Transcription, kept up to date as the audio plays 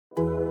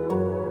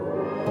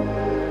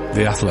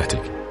The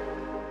Athletic.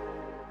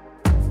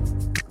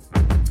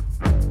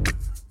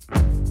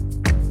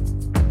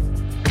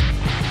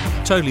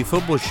 Totally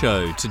Football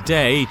Show.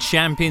 Today,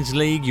 Champions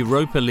League,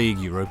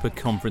 Europa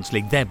Conference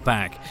League. They're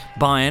back.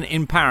 Bayern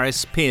in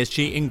Paris,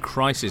 PSG in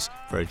crisis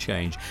for a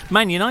change.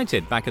 Man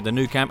United back at the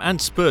Nou Camp,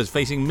 and Spurs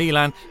facing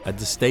Milan at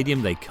the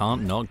stadium they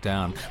can't knock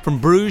down. From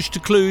Bruges to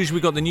Cluj,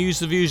 we've got the news,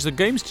 the views, the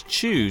games to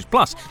choose.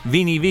 Plus,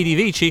 Vini Vidi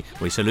Vici,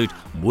 we salute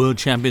world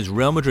champions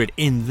Real Madrid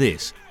in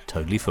this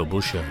Totally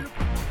Football Show.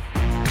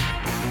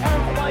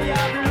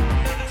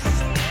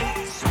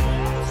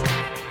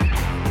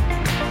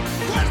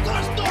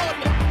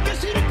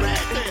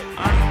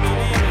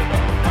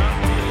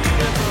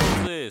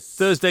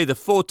 Thursday, the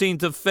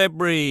 14th of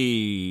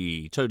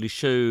February. Totally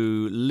Show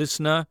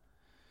listener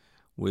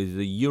with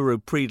the Euro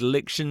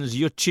predilections.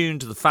 You're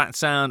tuned to the fat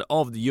sound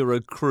of the Euro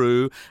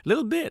crew. A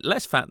little bit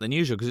less fat than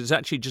usual because it's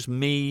actually just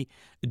me,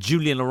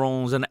 Julian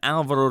Laurens and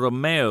Alvaro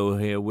Romeo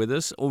here with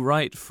us. All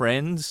right,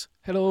 friends.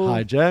 Hello.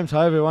 Hi, James.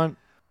 Hi, everyone.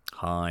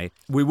 Hi.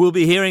 We will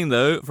be hearing,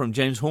 though, from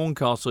James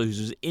Horncastle,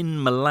 who's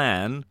in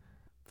Milan,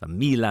 for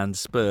Milan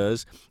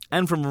Spurs,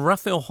 and from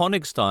Raphael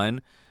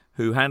Honigstein,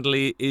 who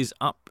handily is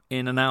up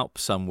in an Alp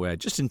somewhere,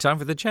 just in time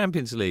for the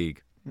Champions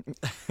League.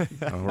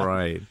 All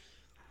right.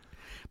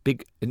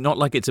 Big, not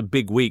like it's a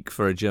big week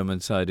for a German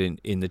side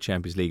in the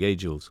Champions League, eh,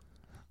 Jules?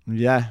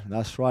 Yeah,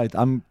 that's right.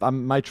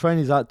 My train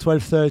is at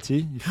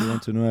 12:30, if you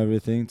want to know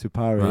everything, to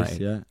Paris.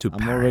 Right. Yeah, To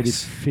I'm already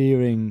Paris.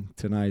 fearing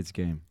tonight's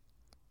game.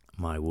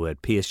 My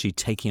word. PSG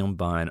taking on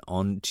Bayern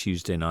on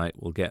Tuesday night.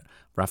 We'll get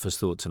Rafa's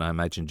thoughts, and I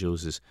imagine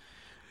Jules's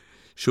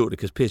shortly,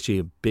 because PSG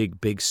a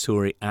big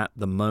story at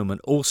the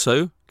moment.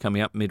 Also,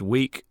 coming up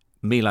midweek,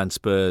 Milan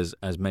Spurs,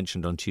 as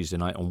mentioned, on Tuesday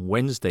night. On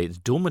Wednesday, it's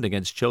Dortmund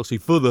against Chelsea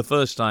for the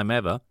first time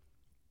ever.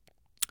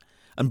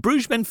 And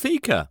Bruges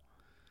Benfica.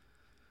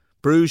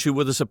 Bruges, who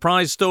were the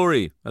surprise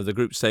story of the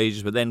group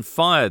stages, but then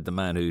fired the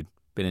man who'd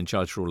been in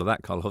charge for all of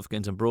that, Karl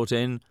Hofkins, and brought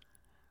in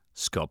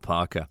Scott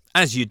Parker.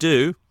 As you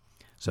do.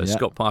 So Yeah.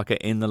 Scott Parker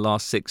in the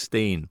last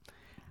 16.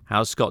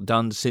 How's Scott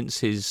done since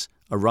his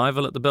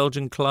arrival at the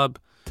Belgian club?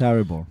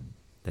 Terrible.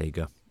 There you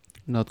go.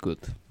 Not good.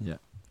 Yeah,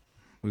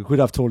 we could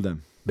have told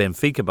them.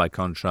 Benfica, by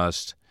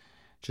contrast,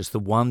 just the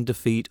one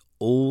defeat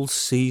all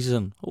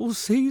season. All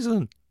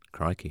season.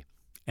 Crikey.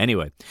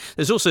 Anyway,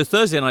 there's also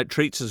Thursday night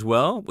treats as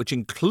well, which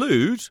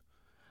include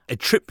a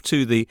trip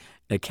to the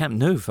Camp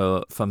Nou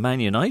for Man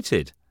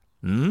United.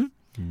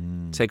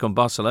 Take on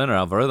Barcelona,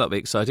 Alvaro. That'll be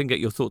exciting. Get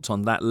your thoughts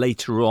on that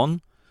later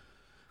on.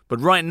 But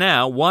right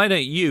now, why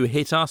don't you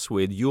hit us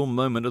with your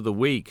moment of the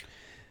week?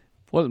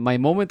 Well, my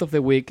moment of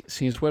the week,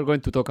 since we're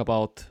going to talk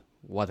about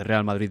what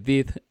Real Madrid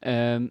did,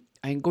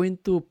 I'm going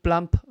to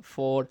plump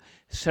for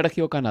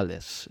Sergio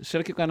Canales.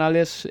 Sergio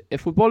Canales, a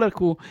footballer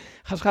who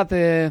has had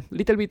a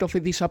little bit of a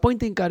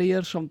disappointing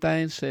career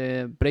sometimes,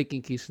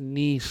 breaking his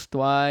knees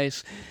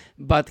twice,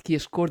 but he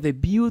scored a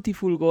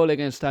beautiful goal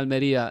against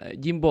Almeria.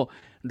 Jimbo,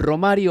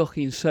 Romario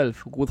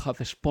himself would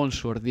have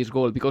sponsored this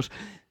goal because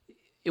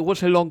it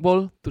was a long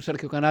ball to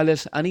Sergio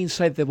Canales, and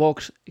inside the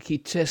box, he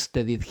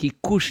chested it. He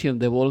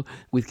cushioned the ball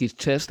with his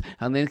chest,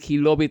 and then he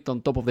lobbed it on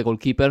top of the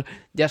goalkeeper.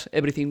 Just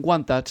everything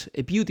one touch,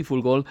 a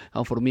beautiful goal,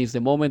 and for me, it's the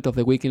moment of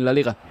the week in La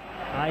Liga.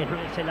 Ahí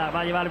se la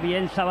va a llevar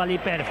bien Sabalí,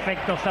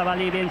 perfecto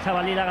Sabalí, bien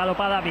Sabalí, la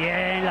galopada,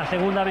 bien, la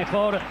segunda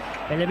mejor.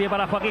 El envío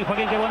para Joaquín,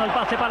 Joaquín, qué bueno el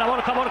pase para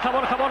Borja, Borja,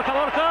 Borja, Borja,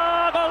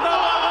 Borja, gol, gol,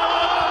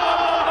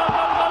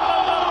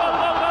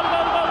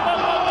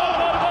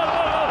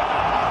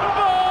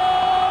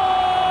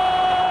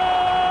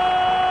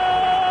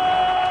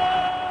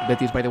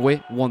 Betis, by the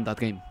way, won that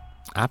game.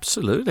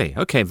 Absolutely.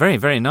 Okay, very,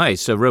 very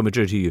nice. So Real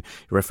Madrid, who you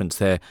referenced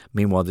there,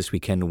 meanwhile this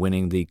weekend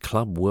winning the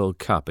Club World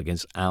Cup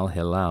against Al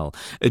Hilal.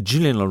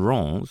 Julian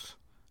Laurens,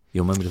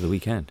 your moment of the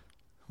weekend.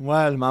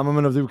 Well, my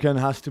moment of the weekend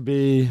has to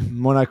be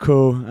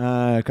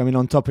Monaco coming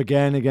on top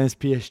again against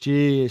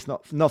PSG. It's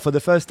not for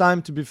the first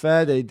time, to be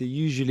fair. They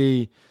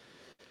usually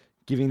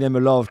giving them a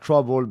lot of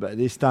trouble, but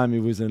this time it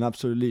was an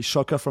absolutely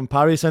shocker from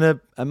Paris and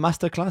a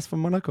masterclass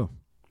from Monaco.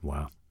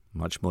 Wow.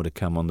 Much more to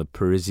come on the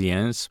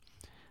Parisiens.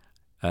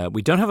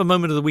 We don't have a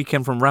moment of the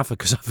weekend from Rafa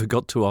because I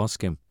forgot to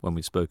ask him when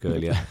we spoke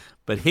earlier.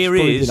 But here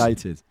He's he probably is.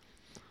 delighted.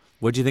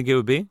 What do you think it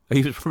would be?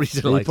 He was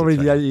probably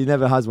delighted. He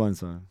never has one,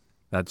 so.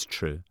 That's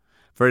true.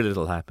 Very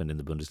little happened in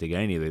the Bundesliga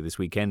anyway this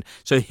weekend.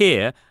 So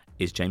here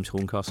is James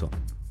Horncastle.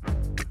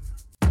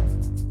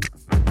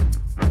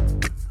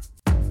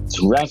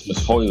 It's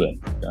Rasmus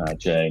Højlund,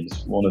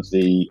 James, one of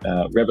the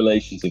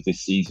revelations of this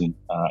season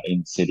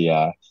in Serie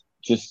A,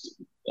 just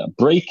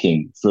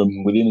breaking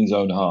from within his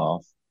own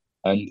half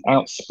and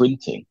out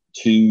sprinting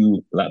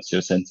two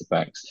Lazio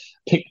centre-backs.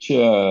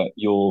 Picture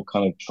you're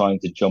kind of trying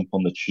to jump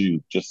on the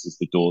tube just as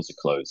the doors are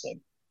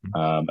closing.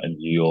 And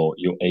you're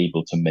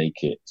able to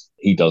make it.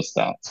 He does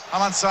that.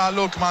 Avanza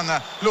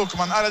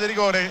Lookman, area di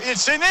rigore, il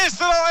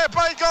sinistro e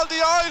poi il gol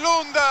di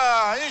Højlund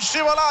in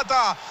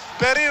scivolata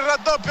per il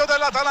raddoppio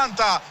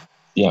dell'Atalanta.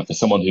 Yeah, for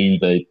someone who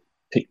they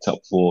picked up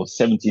for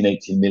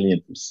 17-18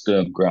 million from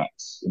Sturm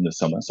Graz in the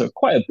summer, so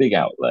quite a big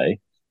outlay.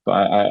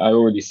 But I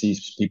already see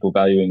people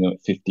valuing him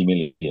at 50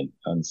 million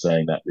and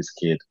saying that this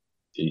kid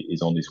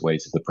is on his way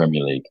to the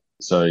Premier League.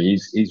 So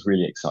he's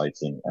really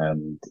exciting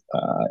and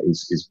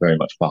is very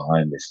much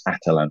behind this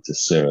Atalanta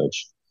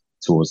surge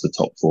towards the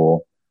top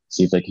four.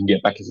 See if they can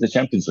get back into the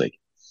Champions League.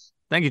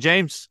 Thank you,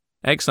 James.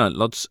 Excellent.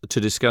 Lots to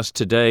discuss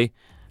today.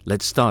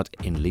 Let's start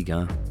in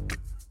Liga.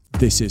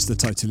 This is the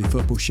Totally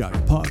Football Show,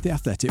 part of the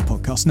Athletic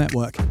Podcast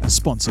Network and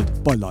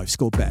sponsored by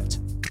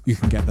LiveScoreBet. You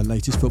can get the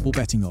latest football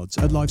betting odds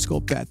at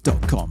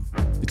livescorebet.com.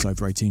 It's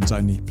over 18s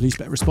only. Please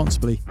bet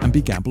responsibly and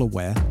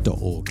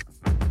begambleaware.org.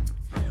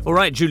 All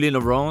right, Julien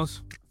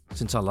Laurent.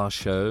 Since our last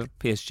show,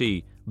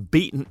 PSG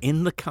beaten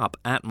in the Cup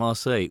at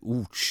Marseille.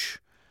 Ouch.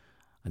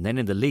 And then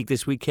in the league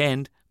this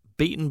weekend,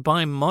 beaten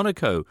by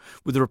Monaco,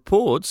 with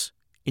reports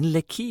in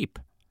L'Equipe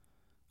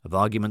of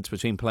arguments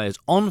between players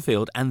on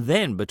field and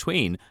then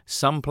between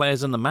some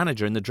players and the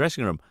manager in the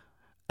dressing room.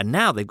 And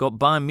now they've got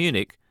Bayern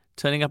Munich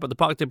turning up at the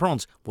Parc des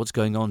Princes. What's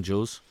going on,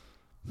 Jules?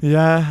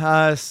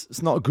 Yeah,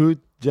 it's not good,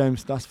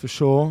 James, that's for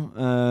sure.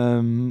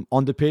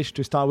 On the pitch,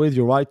 to start with,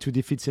 you're right, 2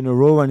 defeats in a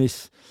row, and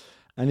it's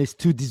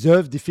 2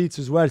 deserved defeats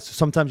as well. So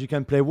sometimes you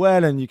can play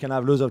well and you can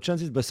have loads of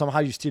chances, but somehow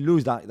you still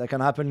lose. That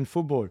can happen in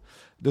football.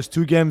 Those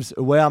 2 games,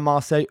 away at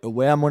Marseille,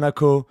 away at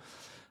Monaco,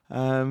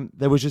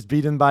 they were just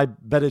beaten by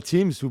better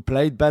teams who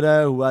played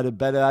better, who had a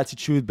better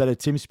attitude, better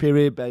team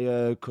spirit,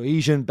 better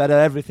cohesion, better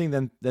everything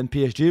than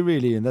PSG,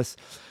 really. And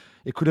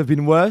it could have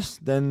been worse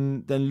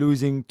than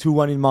losing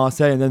 2-1 in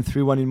Marseille and then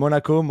 3-1 in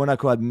Monaco.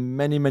 Monaco had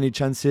many, many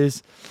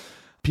chances.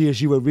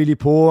 PSG were really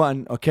poor,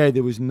 and okay,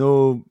 there was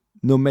no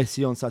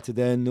Messi on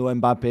Saturday, no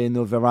Mbappe,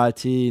 no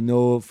Verratti,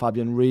 no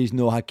Fabian Ruiz,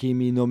 no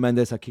Hakimi, no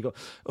Mendes, Akiko.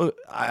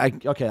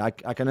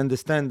 I can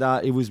understand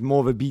that it was more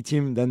of a B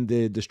team than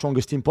the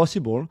strongest team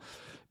possible,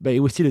 but it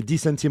was still a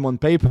decent team on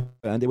paper,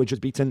 and they were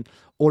just beaten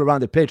all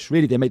around the pitch.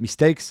 Really, they made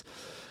mistakes.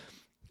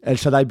 El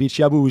Shaddai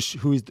Bichabou,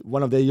 who is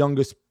one of their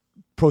youngest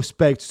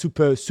prospects,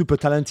 super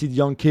talented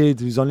young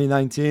kid who's only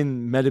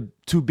 19, made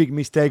 2 big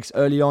mistakes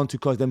early on to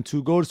cost them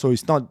 2 goals. So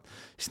it's not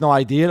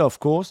ideal, of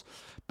course.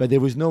 But there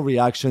was no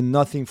reaction,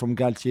 nothing from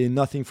Galtier,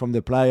 nothing from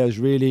the players,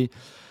 really,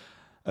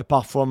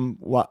 apart from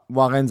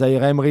Warren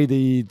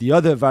Zaïre-Emery, the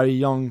other very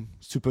young,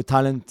 super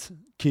talent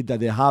kid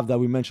that they have that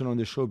we mentioned on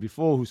the show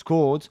before, who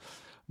scored.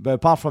 But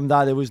apart from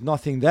that, there was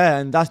nothing there.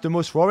 And that's the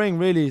most worrying,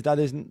 really, is that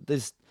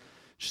there's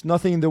just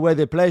nothing in the way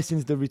they play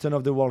since the return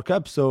of the World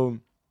Cup. So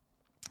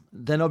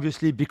then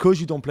obviously,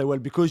 because you don't play well,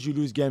 because you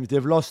lose games,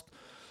 they've lost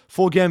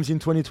 4 games in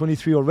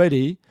 2023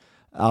 already,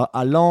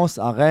 at Lens,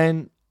 at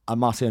Rennes, at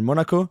Marseille and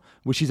Monaco,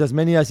 which is as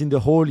many as in the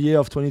whole year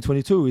of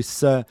 2022. It's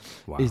that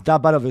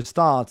bad of a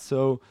start.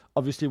 So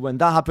obviously when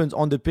that happens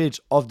on the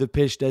pitch, off the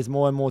pitch, there's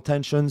more and more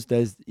tensions.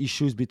 There's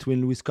issues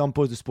between Luis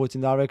Campos, the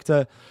sporting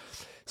director,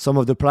 some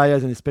of the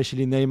players, and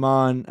especially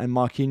Neymar and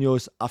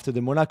Marquinhos after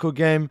the Monaco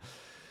game.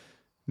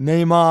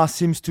 Neymar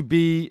seems to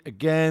be,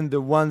 again,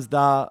 the ones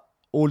that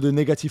all the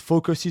negative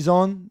focus is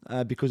on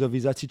because of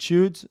his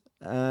attitude.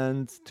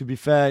 And to be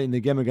fair, in the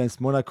game against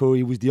Monaco,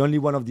 he was the only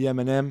one of the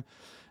M&M.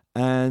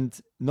 And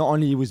not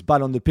only he was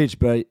bad on the pitch,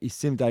 but it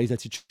seemed that his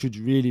attitude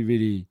really,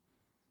 really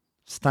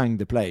stank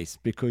the place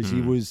because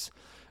he was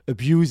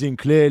abusing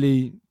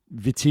clearly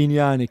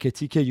Vitinha and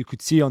Ekitike. You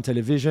could see on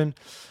television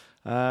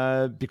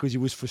because he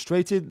was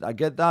frustrated. I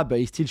get that, but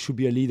he still should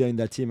be a leader in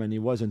that team, and he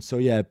wasn't. So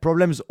yeah,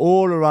 problems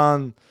all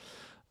around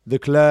the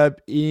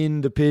club,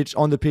 in the pitch,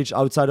 on the pitch,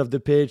 outside of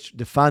the pitch.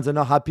 The fans are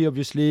not happy,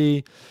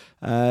 obviously.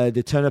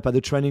 They turn up at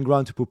the training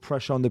ground to put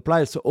pressure on the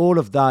players. So all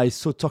of that is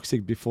so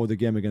toxic before the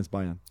game against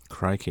Bayern.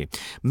 Crikey.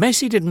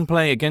 Messi didn't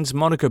play against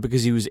Monaco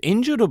because he was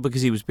injured or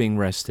because he was being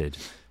rested?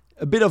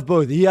 A bit of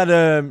both. He had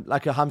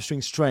a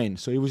hamstring strain.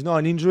 So it was not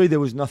an injury. There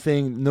was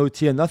nothing, no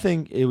tear,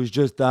 nothing. It was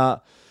just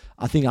that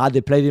I think had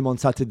they played him on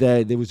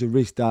Saturday, there was a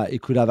risk that he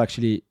could have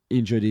actually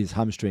injured his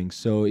hamstring.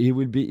 So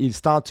he'll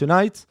start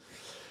tonight.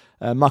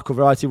 Marco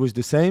Verratti was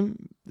the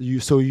same.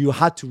 So you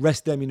had to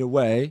rest them in a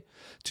way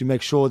to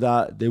make sure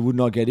that they would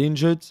not get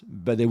injured.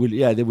 But they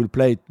will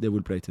play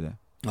today.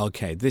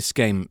 Okay, this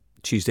game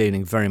Tuesday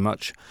evening very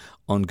much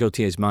on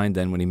Gautier's mind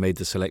then when he made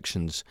the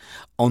selections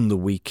on the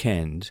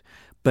weekend.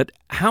 But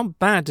how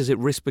bad does it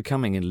risk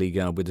becoming in Ligue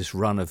 1 with this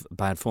run of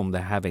bad form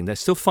they're having? They're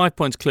still 5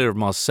 points clear of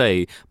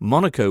Marseille.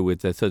 Monaco, with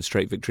their 3rd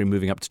straight victory,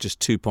 moving up to just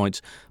 2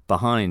 points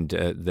behind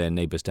their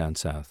neighbours down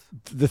south.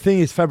 The thing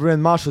is, February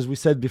and March, as we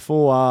said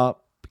before, are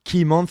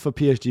key month for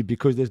PSG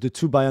because there's the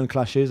 2 Bayern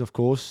clashes, of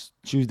course,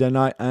 Tuesday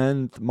night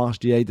and March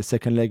the 8th, the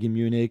second leg in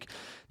Munich.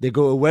 They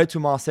go away to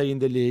Marseille in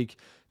the league.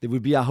 They will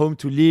be at home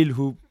to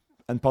Lille,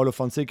 and Paulo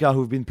Fonseca,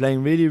 who've been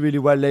playing really, really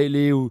well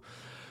lately,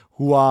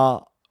 who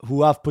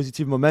have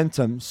positive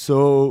momentum.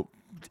 So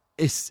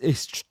it's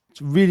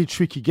really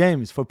tricky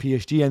games for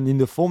PSG, and in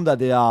the form that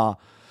they are,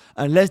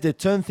 unless they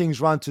turn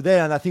things around today.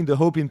 And I think the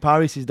hope in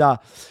Paris is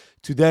that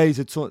today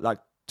is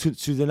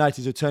Tuesday night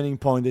is a turning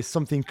point. There's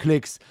something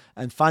clicks,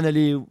 and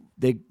finally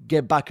they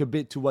get back a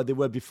bit to what they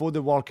were before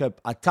the World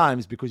Cup at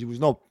times, because it was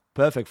not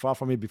perfect, far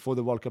from it, before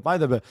the World Cup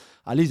either. But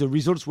at least the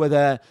results were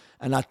there,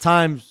 and at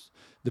times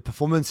the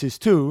performances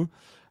too.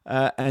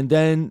 And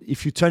then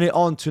if you turn it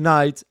on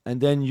tonight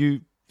and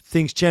then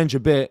things change a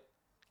bit,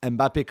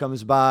 Mbappe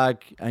comes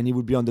back and he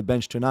would be on the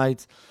bench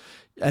tonight,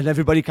 and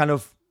everybody kind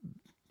of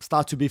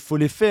start to be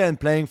fully fit and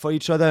playing for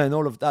each other and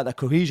all of that, the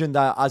cohesion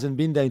that hasn't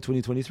been there in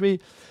 2023,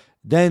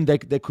 then they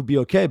could be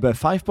okay. But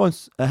 5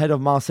 points ahead of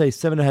Marseille,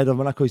 7 ahead of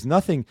Monaco is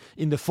nothing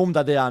in the form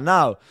that they are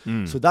now.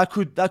 So that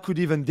could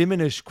even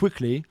diminish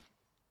quickly.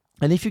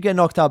 And if you get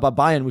knocked out by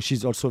Bayern, which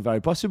is also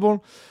very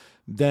possible,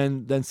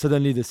 then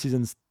suddenly the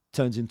season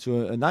turns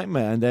into a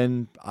nightmare. And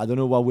then I don't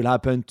know what will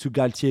happen to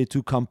Galtier,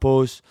 to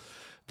Campos.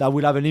 That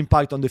will have an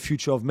impact on the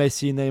future of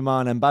Messi,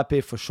 Neymar, and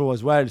Mbappe for sure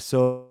as well.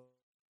 So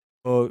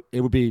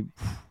it would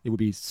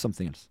be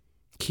something else.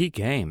 Key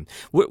game.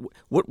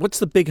 What's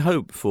the big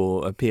hope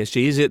for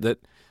PSG? Is it that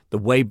the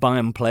way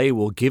Bayern play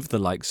will give the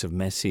likes of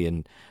Messi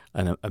and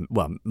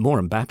well,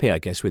 more Mbappe, I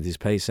guess, with his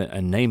pace,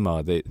 and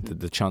Neymar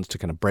the chance to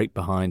kind of break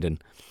behind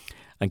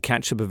and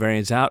catch the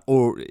Bavarians out?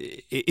 Or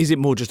is it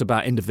more just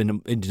about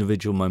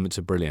individual moments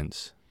of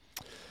brilliance?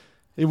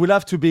 It will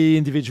have to be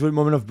individual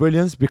moment of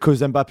brilliance,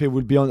 because Mbappe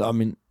will be on. I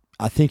mean,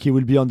 I think he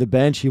will be on the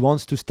bench. He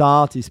wants to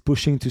start. He's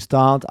pushing to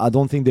start. I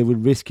don't think they will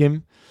risk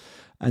him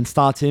and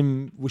start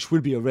him, which will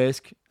be a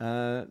risk.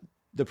 The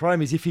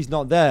problem is if he's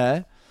not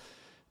there,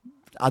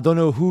 I don't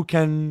know who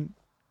can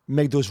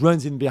make those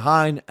runs in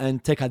behind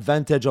and take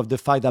advantage of the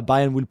fact that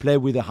Bayern will play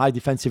with a high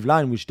defensive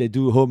line, which they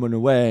do home and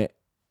away,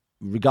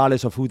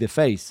 regardless of who they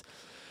face.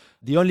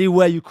 The only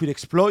way you could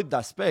exploit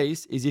that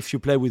space is if you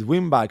play with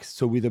wing backs,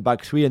 so with a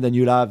back three, and then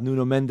you'll have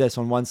Nuno Mendes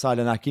on one side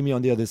and Hakimi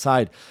on the other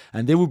side.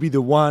 And they will be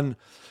the one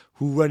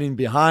who run in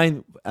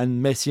behind,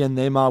 and Messi and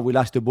Neymar will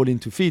lash the ball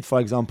into feet, for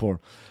example.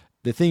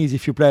 The thing is,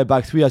 if you play a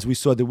back three, as we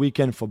saw the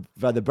weekend for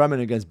Werder Bremen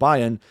against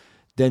Bayern,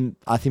 then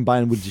I think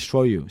Bayern will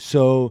destroy you.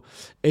 So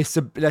it's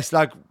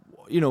like,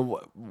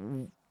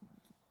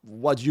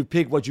 what you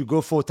pick, what you go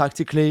for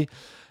tactically.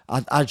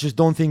 I just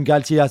don't think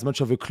Galtier has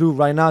much of a clue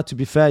right now. To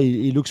be fair,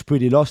 he looks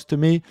pretty lost to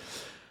me.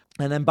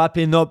 And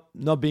Mbappe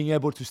not being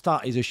able to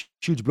start is a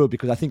huge blow,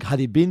 because I think had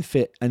he been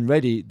fit and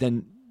ready,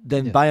 then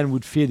Bayern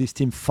would fear this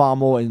team far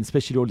more, and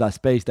especially all that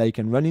space that he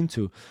can run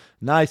into.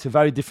 Now it's a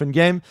very different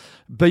game.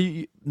 But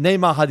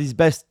Neymar had his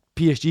best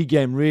PSG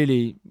game,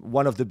 really,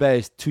 one of the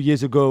best, 2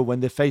 years ago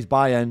when they faced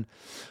Bayern,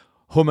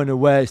 home and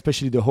away,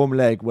 especially the home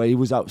leg, where he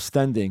was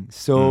outstanding.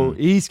 So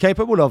he's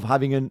capable of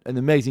having an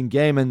amazing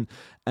game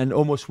and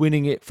almost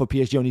winning it for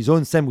PSG on his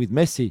own. Same with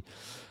Messi.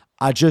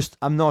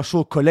 I'm not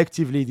sure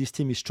collectively this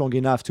team is strong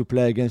enough to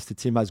play against a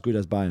team as good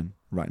as Bayern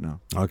right now.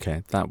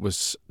 Okay, that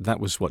was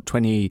what,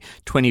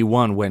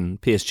 2021 when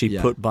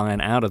PSG put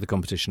Bayern out of the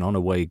competition on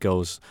away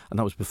goals, and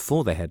that was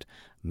before they had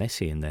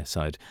Messi in their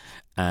side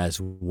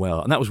as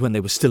well, and that was when they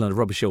were still under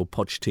rubbish old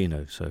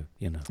Pochettino. So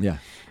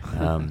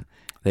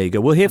there you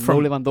go. We'll hear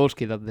from no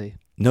Lewandowski that day.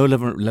 No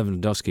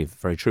Lewandowski,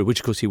 very true.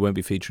 Which of course he won't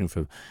be featuring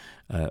for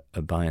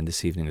Bayern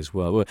this evening as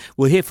well.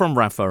 We'll hear from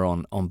Rafa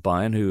on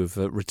Bayern, who have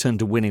returned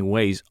to winning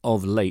ways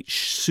of late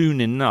soon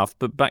enough.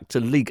 But back to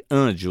Ligue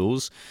 1,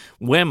 Jules,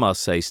 where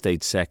Marseille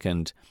stayed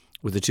second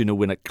with a 2-0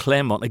 win at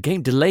Clermont. A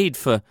game delayed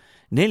for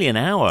nearly an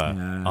hour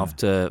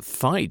after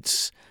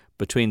fights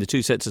between the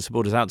two sets of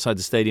supporters outside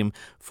the stadium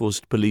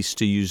forced police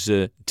to use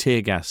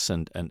tear gas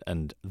and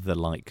the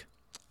like.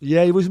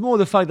 Yeah, it was more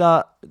the fact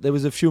that there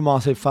was a few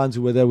Marseille fans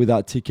who were there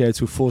without tickets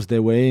who forced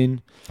their way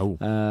in.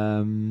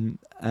 And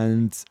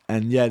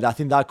I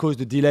think that caused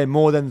the delay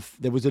more than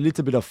there was a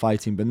little bit of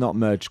fighting, but not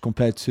much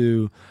compared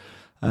to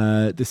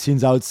the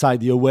scenes outside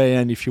the away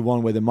end, if you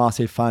want, where the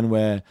Marseille fan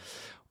were.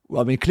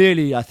 Well, I mean,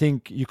 clearly, I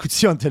think you could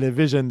see on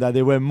television that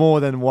they were more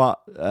than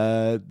what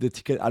the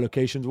ticket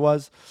allocations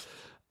was.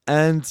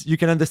 And you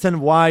can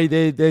understand why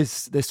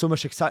there's so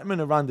much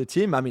excitement around the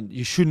team. I mean,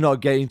 you should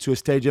not get into a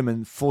stadium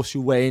and force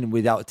your way in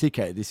without a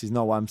ticket. This is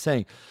not what I'm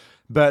saying.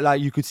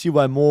 But you could see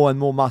why more and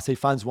more Marseille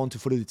fans want to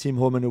follow the team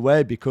home and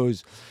away,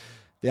 because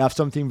they have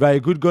something very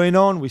good going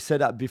on. We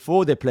said that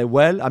before. They play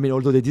well. I mean,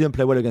 although they didn't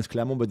play well against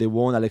Clermont, but they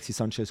won. Alexis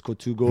Sanchez scored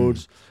 2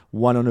 goals,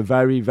 one on a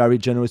very, very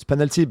generous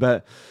penalty.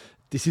 But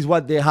this is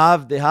what they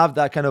have. They have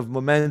that kind of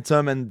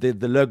momentum and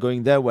the luck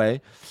going their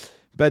way.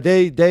 But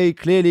they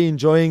clearly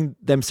enjoying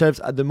themselves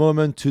at the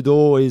moment.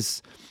 Tudor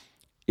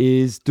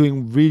is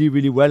doing really,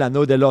 really well. I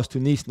know they lost to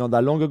Nice not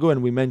that long ago,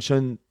 and we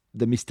mentioned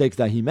the mistakes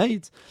that he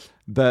made.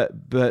 But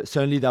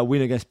certainly that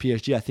win against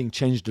PSG, I think,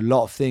 changed a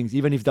lot of things.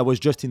 Even if that was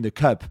just in the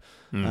cup,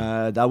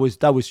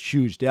 that was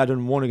huge. They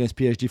hadn't won against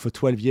PSG for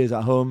 12 years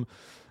at home.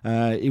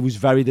 It was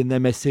very the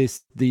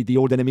nemesis, the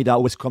old enemy that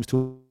always comes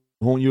to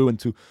haunt you and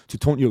to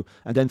taunt you.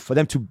 And then for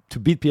them to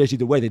beat PSG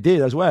the way they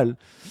did as well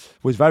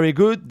was very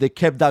good. They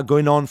kept that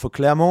going on for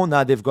Clermont.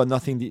 Now they've got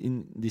nothing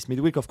in this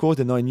midweek, of course.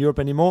 They're not in Europe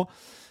anymore.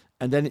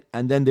 And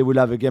then they will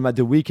have a game at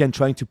the weekend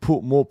trying to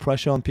put more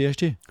pressure on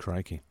PSG.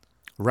 Crikey.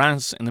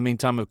 Reims, in the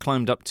meantime, have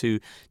climbed up to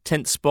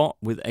 10th spot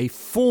with a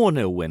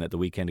 4-0 win at the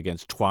weekend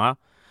against Troyes,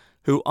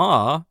 who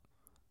are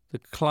the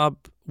club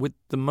with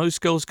the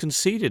most goals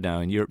conceded now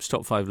in Europe's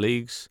top 5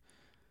 leagues.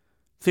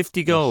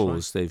 50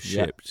 goals they've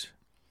shipped.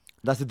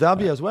 That's the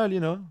derby as well,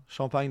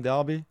 Champagne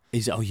derby.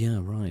 Oh, yeah,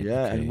 right.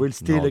 Yeah, okay. and Will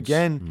Steele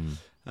again.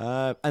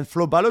 And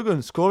Flo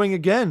Balogun scoring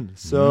again.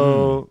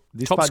 So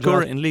top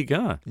scorer in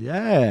Liga.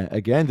 Yeah,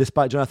 again,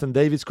 despite Jonathan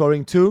David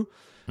scoring 2.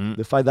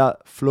 The fact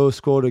that Flo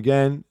scored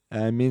again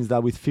means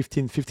that with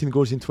 15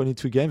 goals in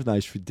 22 games now,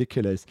 it's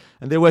ridiculous.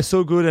 And they were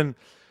so good. And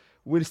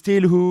Will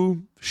Steele,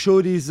 who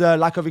showed his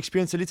lack of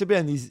experience a little bit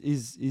and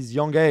his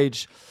young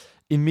age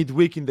in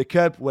midweek in the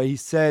Cup, where he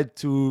said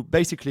to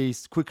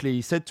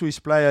his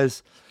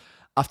players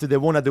after they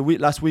won at the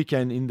last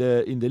weekend in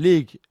the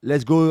league,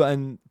 let's go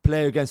and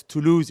play against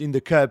Toulouse in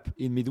the Cup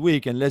in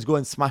midweek and let's go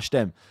and smash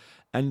them.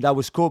 And that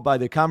was caught by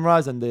the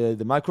cameras and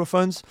the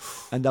microphones,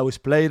 and that was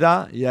played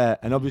at. Yeah,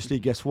 and obviously,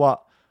 guess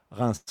what?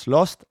 Reims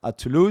lost at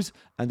Toulouse,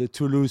 and the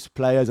Toulouse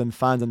players and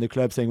fans and the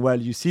club saying,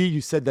 well, you see,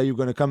 you said that you're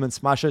going to come and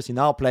smash us in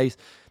our place,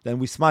 then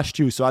we smashed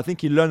you. So I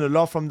think he learned a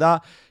lot from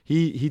that.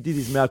 He did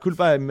his mea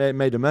culpa,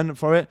 made amends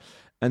for it,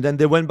 and then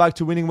they went back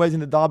to winning ways in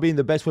the derby in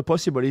the best way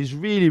possible. He's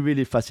really,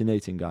 really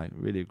fascinating guy,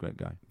 really great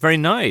guy. Very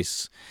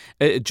nice.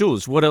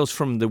 Jules, what else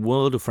from the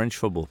world of French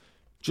football?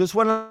 Just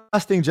one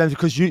last thing, James,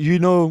 because you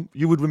know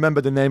you would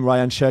remember the name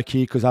Ryan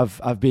Cherki, because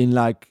I've been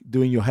like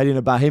doing your head in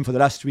about him for the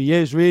last 3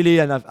 years, really,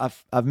 and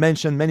I've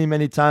mentioned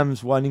many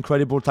times what an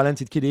incredible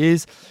talented kid he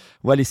is.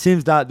 Well, it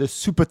seems that the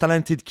super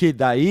talented kid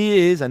that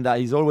he is, and that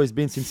he's always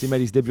been since he made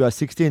his debut at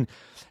 16,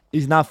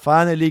 is now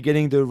finally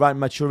getting the right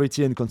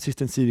maturity and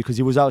consistency, because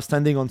he was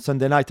outstanding on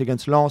Sunday night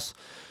against Lens,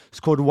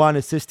 scored 1,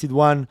 assisted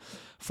 1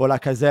 for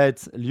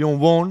Lacazette. Lyon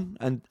won,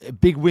 and a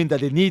big win that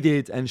they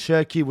needed, and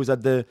Cherki was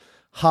at the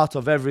heart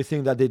of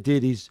everything that they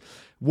did. Is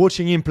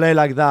watching him play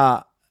like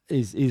that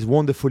is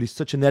wonderful. He's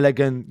such an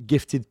elegant,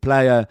 gifted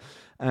player,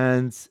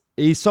 and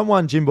he's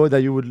someone, Jimbo,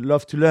 that you would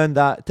love to learn,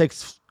 that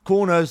takes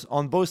corners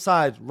on both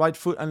sides, right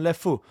foot and left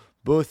foot,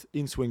 both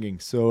in swinging.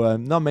 So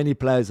not many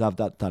players have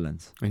that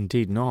talent.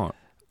 Indeed not.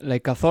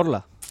 Like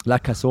Cazorla.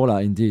 Like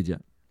Cazorla, indeed,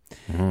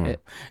 yeah.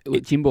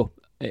 Jimbo,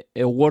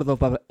 a word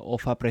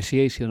of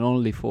appreciation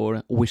only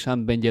for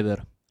Wissam Ben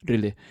Yedder,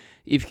 really.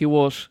 If he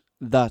was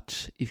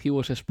Dutch, if he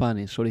was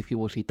Spanish, or if he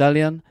was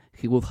Italian,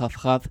 he would have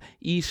had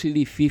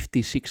easily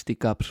 50-60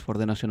 caps for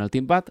the national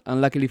team. But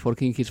unluckily for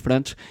him, he's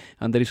French,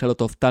 and there is a lot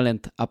of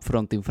talent up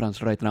front in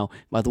France right now.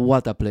 But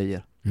what a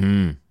player.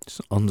 On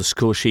the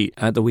score sheet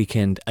at the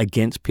weekend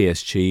against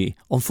PSG,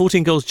 on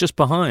 14 goals just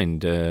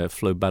behind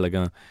Flo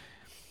Balogun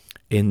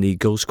in the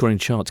goal-scoring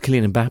charts.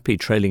 Kylian Mbappe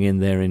trailing in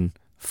there in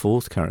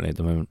 4th currently at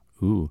the moment.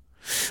 Ooh.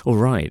 All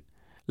right.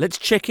 Let's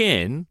check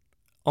in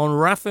on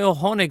Raphael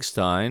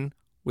Honigstein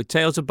with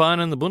Tales of Bayern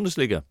and the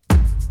Bundesliga.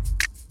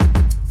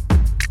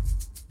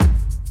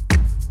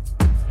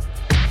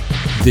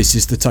 This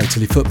is the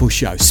Totally Football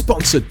Show,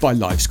 sponsored by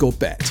LiveScore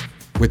Bet.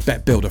 With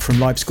Bet Builder from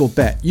LiveScore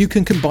Bet, you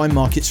can combine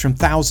markets from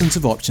thousands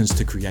of options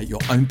to create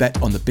your own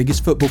bet on the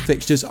biggest football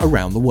fixtures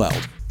around the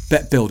world.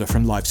 Bet Builder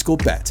from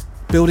LiveScore Bet.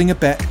 Building a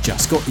bet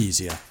just got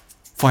easier.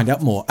 Find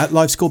out more at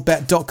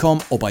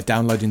livescorebet.com or by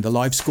downloading the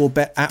LiveScore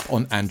Bet app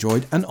on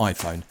Android and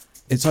iPhone.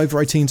 It's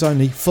over 18s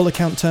only, full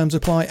account terms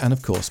apply, and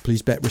of course,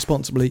 please bet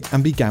responsibly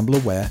and be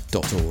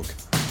gambleaware.org.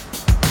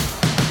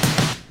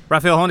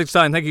 Raphael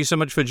Honigstein, thank you so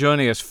much for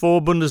joining us.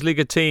 4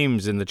 Bundesliga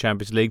teams in the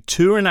Champions League,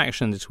 2 are in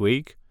action this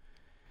week.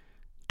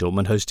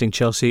 Dortmund hosting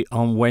Chelsea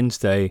on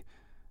Wednesday,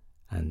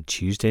 and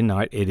Tuesday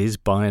night it is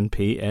Bayern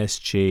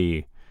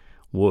PSG.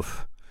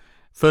 Woof.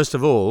 First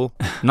of all,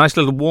 nice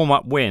little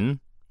warm-up win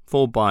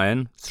for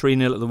Bayern,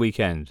 3-0 at the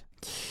weekend.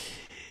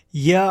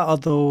 Yeah,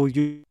 although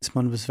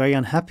Nagelsmann was very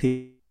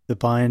unhappy. The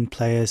Bayern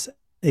players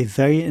a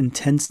very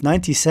intense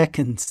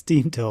 90-second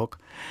steam talk,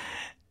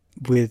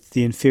 with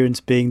the inference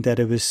being that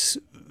it was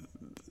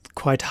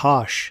quite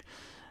harsh.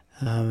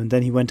 And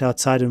then he went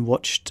outside and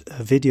watched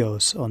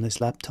videos on his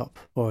laptop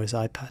or his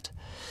iPad.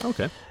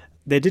 Okay.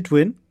 They did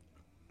win,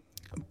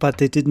 but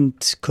they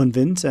didn't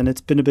convince, and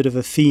it's been a bit of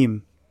a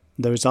theme.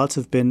 The results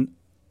have been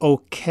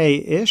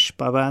okay-ish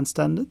by Bayern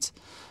standards,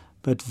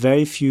 but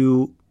very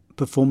few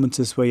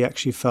performances where you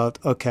actually felt,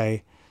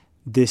 okay,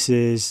 this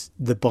is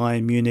the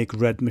Bayern Munich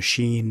red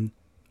machine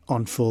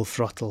on full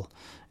throttle.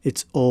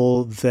 It's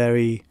all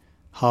very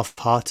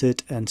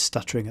half-hearted and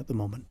stuttering at the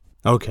moment.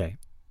 Okay.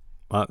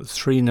 Well, the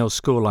 3-0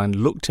 scoreline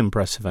looked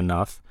impressive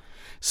enough.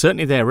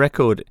 Certainly their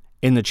record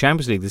in the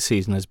Champions League this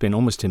season has been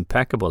almost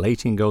impeccable.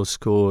 18 goals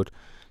scored,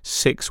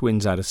 6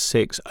 wins out of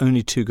 6,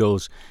 only 2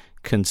 goals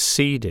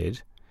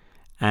conceded.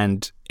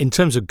 And in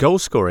terms of goal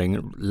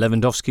scoring,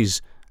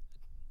 Lewandowski's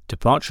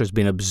departure has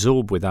been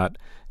absorbed without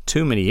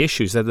too many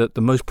issues. They're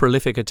the most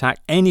prolific attack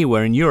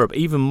anywhere in Europe,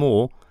 even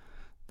more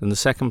than the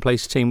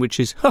second-place team, which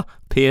is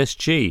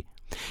PSG.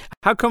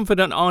 How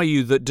confident are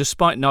you that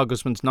despite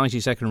Nagelsmann's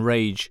 90-second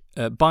rage,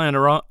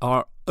 Bayern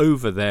are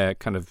over their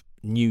kind of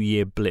New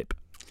Year blip?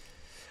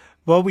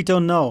 Well, we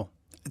don't know.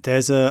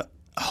 There's a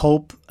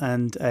hope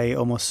and a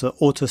almost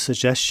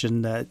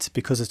auto-suggestion that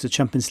because it's the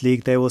Champions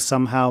League, they will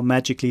somehow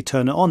magically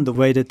turn it on the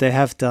way that they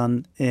have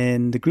done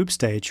in the group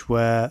stage,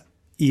 where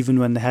even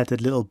when they had a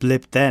little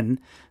blip then,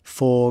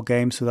 4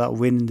 games without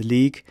win in the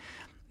league,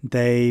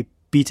 they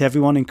beat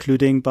everyone,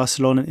 including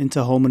Barcelona and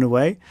Inter home and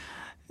away.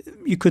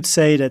 You could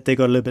say that they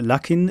got a little bit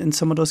lucky in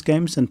some of those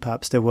games, and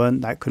perhaps they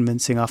weren't that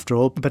convincing after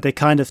all. But they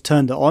kind of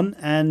turned it on,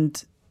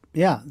 and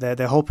yeah,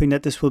 they're hoping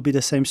that this will be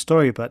the same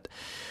story. But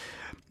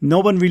no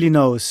one really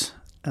knows.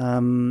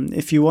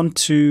 If you want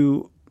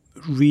to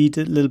read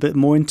a little bit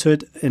more into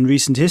it in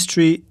recent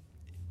history,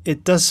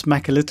 it does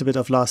smack a little bit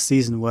of last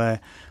season, where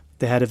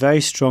they had a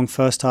very strong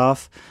first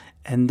half,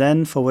 and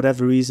then for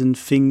whatever reason,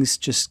 things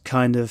just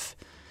kind of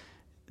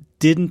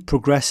didn't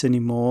progress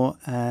anymore,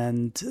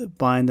 and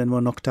Bayern then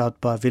were knocked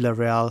out by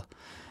Villarreal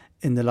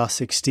in the last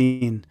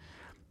 16.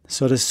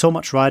 So there's so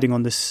much riding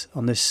on this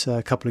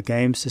couple of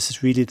games. This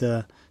is really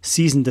the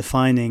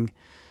season-defining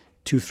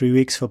 2-3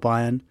 weeks for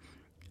Bayern,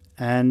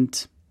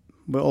 and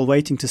we're all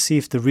waiting to see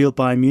if the real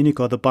Bayern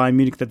Munich, or the Bayern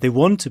Munich that they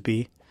want to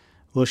be,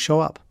 will show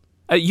up.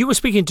 You were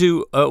speaking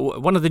to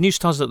one of the new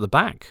stars at the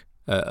back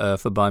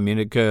for Bayern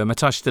Munich,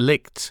 Matthijs de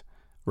Ligt.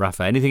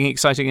 Rafa, anything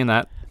exciting in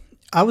that?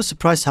 I was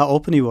surprised how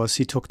open he was.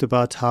 He talked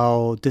about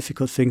how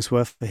difficult things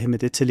were for him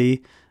at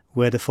Italy,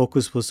 where the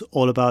focus was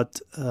all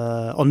about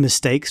on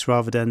mistakes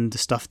rather than the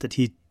stuff that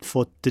he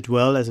thought did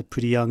well as a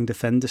pretty young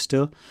defender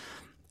still,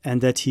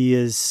 and that he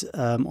is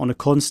on a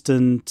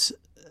constant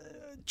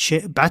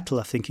battle,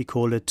 I think he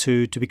called it,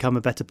 to become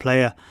a better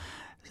player.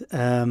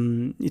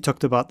 He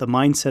talked about the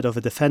mindset of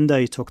a defender.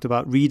 He talked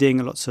about reading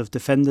lots of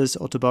defenders'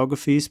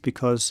 autobiographies,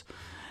 because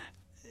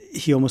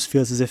he almost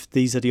feels as if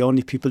these are the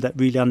only people that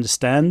really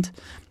understand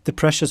the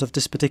pressures of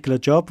this particular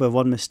job, where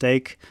one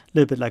mistake, a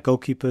little bit like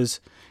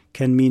goalkeepers,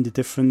 can mean the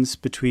difference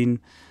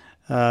between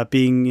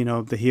being,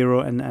 the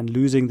hero and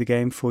losing the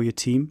game for your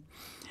team.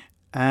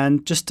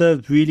 And just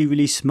a really,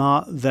 really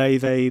smart, very,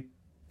 very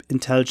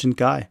intelligent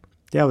guy.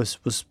 Yeah, it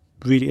was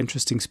really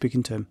interesting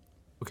speaking to him.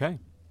 Okay.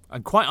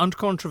 And quite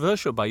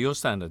uncontroversial by your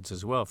standards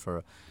as well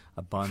for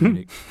a Bayern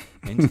Munich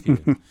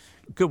interview.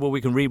 Good. Well,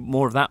 we can read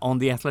more of that on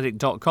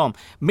theathletic.com.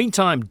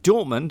 Meantime,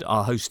 Dortmund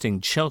are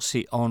hosting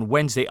Chelsea on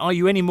Wednesday. Are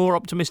you any more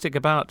optimistic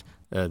about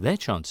their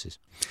chances?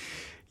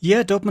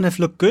 Yeah, Dortmund have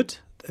looked good.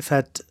 They've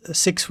had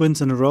 6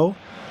 wins in a row.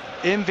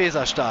 Im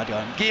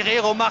Weserstadion.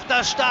 Guerrero macht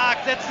das stark,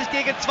 setzt sich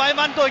gegen 2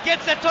 Mann durch.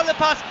 Jetzt der tolle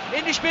Pass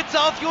in die Spitze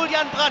auf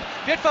Julian Brandt.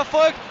 Wird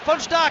verfolgt von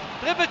Stark,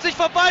 dribbelt sich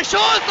vorbei,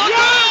 Schuss und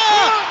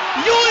Tor!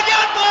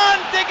 Julian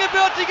Brandt, der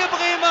gebürtige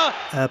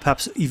Bremer.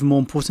 Perhaps even more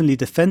importantly,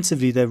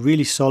 defensively, they're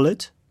really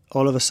solid.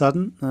 All of a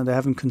sudden, they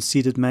haven't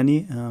conceded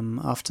many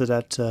after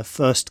that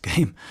first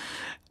game.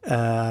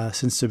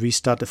 Since the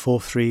restart, the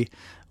 4-3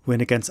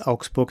 win against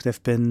Augsburg,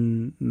 they've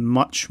been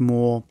much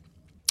more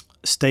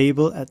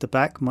stable at the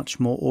back, much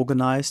more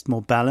organised,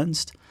 more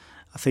balanced.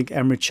 I think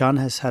Emre Can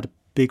has had a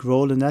big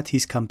role in that.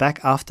 He's come back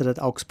after that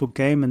Augsburg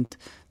game, and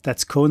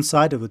that's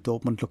coincided with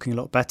Dortmund looking a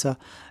lot better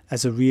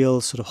as a real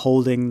sort of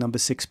holding number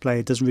 6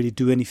 player. Doesn't really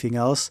do anything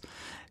else.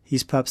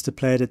 He's perhaps the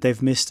player that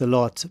they've missed a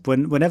lot.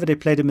 Whenever they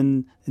played him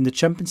in the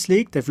Champions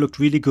League, they've looked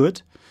really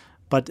good.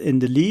 But in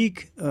the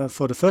league,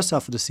 for the first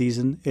half of the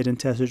season, Edin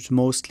Terzic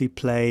mostly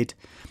played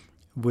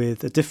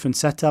with a different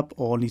setup,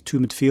 or only 2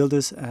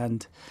 midfielders.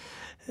 And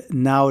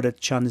now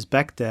that Can is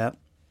back there,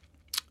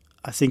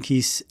 I think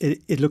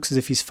it looks as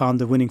if he's found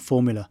the winning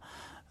formula.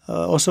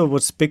 Also,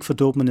 what's big for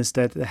Dortmund is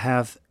that they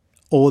have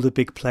all the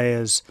big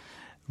players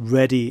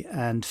ready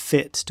and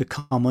fit to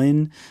come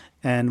in.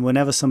 And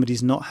whenever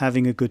somebody's not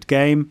having a good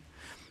game,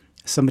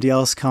 somebody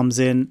else comes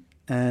in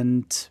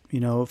and,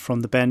 from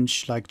the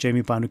bench, like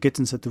Jamie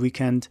Bino-Gittens at the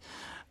weekend,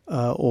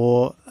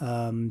 or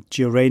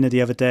Gio Reyna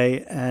the other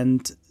day,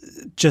 and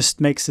just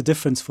makes a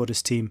difference for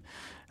this team.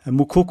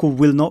 Moukoko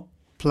will not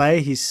play.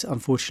 He's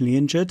unfortunately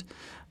injured.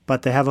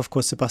 But they have, of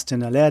course,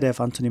 Sebastian Haller, they have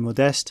Anthony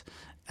Modeste,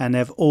 and they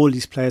have all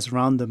these players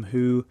around them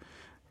who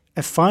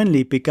have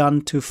finally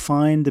begun to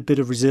find a bit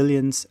of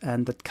resilience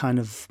and that kind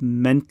of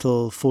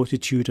mental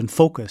fortitude and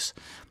focus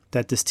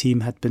that this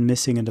team had been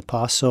missing in the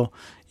past. So,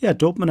 yeah,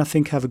 Dortmund, I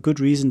think, have a good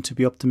reason to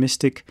be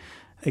optimistic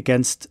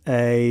against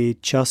a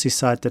Chelsea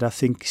side that I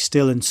think is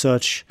still in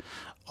search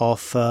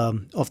of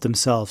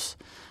themselves.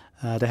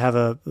 They have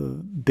a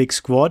big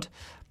squad,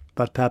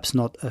 but perhaps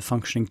not a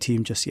functioning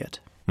team just yet.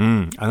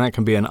 And that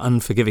can be an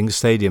unforgiving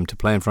stadium to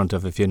play in front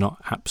of if you're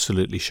not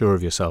absolutely sure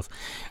of yourself.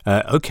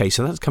 Okay,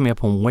 so that's coming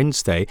up on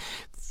Wednesday.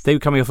 They were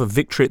coming off a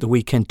victory at the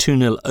weekend,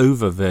 2-0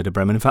 over Werder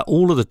Bremen. In fact,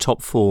 all of the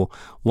top 4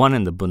 won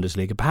in the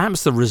Bundesliga.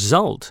 Perhaps the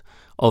result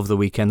of the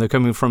weekend, they're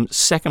coming from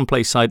second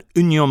place side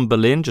Union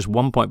Berlin, just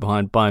 1 point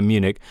behind Bayern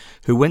Munich,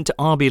 who went to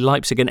RB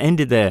Leipzig and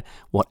ended their,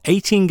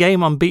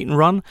 18-game unbeaten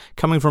run,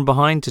 coming from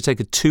behind to take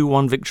a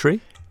 2-1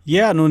 victory.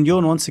 Yeah, and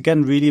Union, once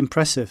again, really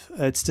impressive.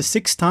 It's the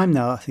 6th time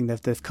now, I think,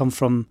 that they've come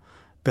from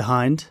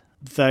behind.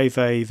 Very,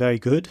 very, very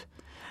good.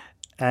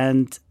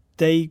 And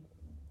they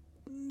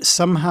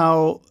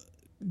somehow,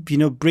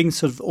 bring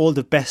sort of all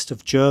the best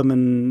of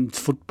German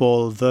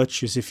football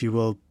virtues, if you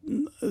will,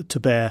 to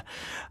bear.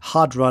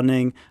 Hard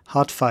running,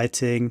 hard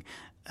fighting,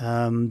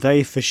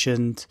 very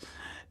efficient,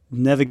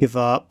 never give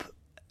up.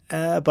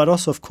 But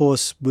also, of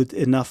course, with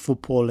enough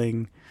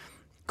footballing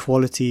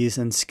qualities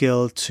and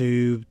skill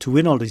to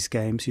win all these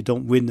games. You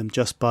don't win them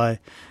just by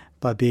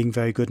being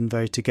very good and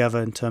very together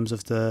in terms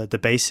of the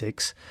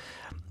basics.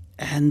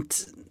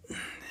 And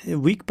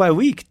week by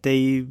week,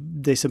 they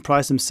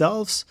surprise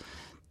themselves.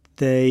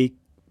 They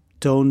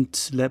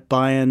don't let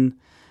Bayern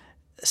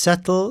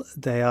settle.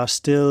 They are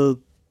still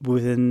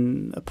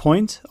within a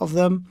point of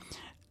them.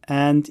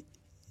 And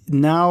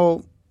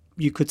now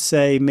you could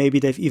say maybe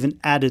they've even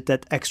added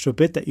that extra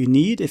bit that you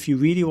need if you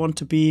really want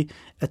to be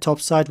a top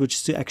side, which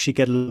is to actually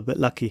get a little bit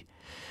lucky.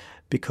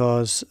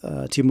 Because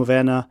Timo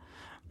Werner,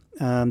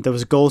 there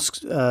was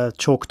goals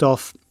chalked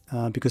off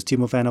because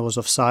Timo Werner was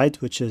offside,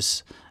 which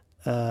is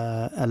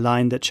a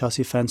line that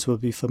Chelsea fans will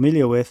be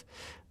familiar with.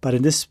 But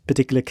in this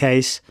particular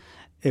case,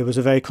 it was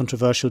a very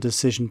controversial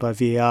decision by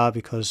VAR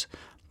because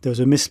there was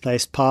a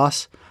misplaced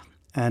pass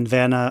and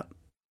Werner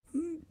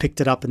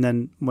picked it up and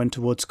then went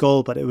towards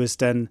goal. But it was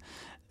then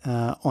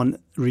on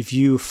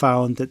review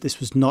found that this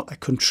was not a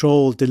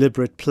controlled,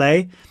 deliberate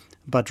play,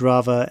 but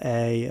rather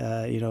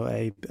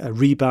a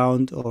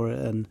rebound or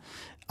an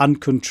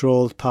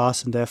uncontrolled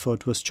pass, and therefore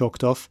it was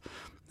chalked off.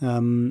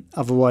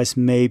 Otherwise,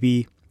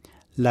 maybe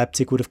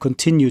Leipzig would have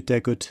continued their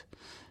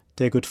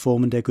good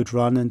form and their good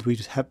run, and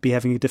we'd be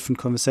having a different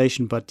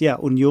conversation. But yeah,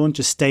 Union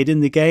just stayed in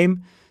the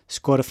game,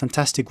 scored a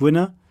fantastic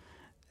winner,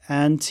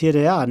 and here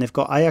they are. And they've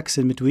got Ajax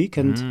in midweek,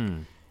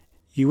 and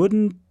you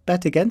wouldn't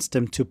bet against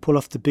them to pull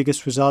off the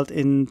biggest result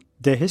in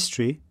their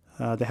history.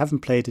 They haven't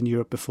played in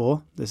Europe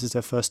before. This is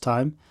their first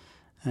time.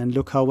 And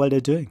look how well they're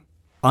doing.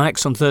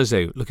 Ajax on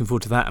Thursday. Looking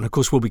forward to that. And of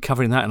course, we'll be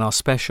covering that in our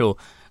special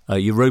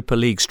Europa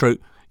League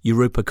 /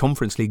 Europa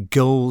Conference League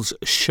goals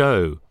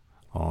show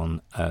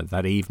on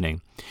that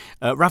evening.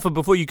 Rafa,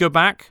 before you go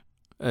back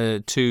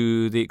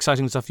to the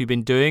exciting stuff you've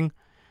been doing,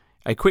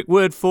 a quick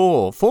word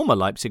for former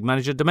Leipzig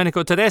manager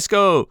Domenico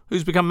Tedesco,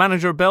 who's become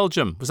manager of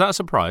Belgium. Was that a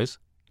surprise?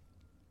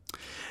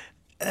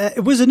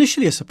 It was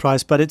initially a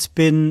surprise, but it's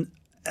been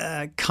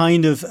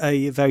kind of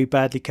a very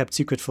badly kept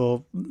secret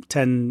for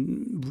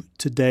 10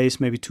 days,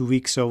 maybe 2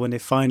 weeks. So when they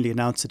finally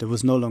announced it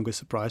was no longer a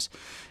surprise.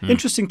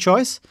 Interesting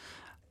choice.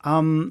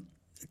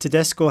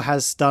 Tedesco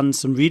has done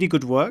some really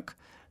good work,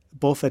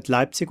 both at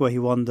Leipzig, where he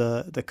won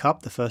the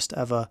cup, the first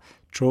ever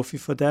trophy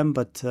for them,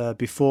 but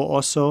before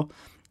also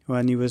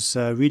when he was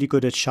really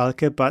good at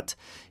Schalke. But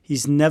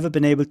he's never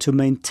been able to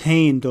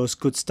maintain those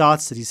good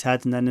starts that he's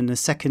had. And then in the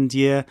second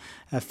year,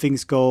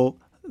 things go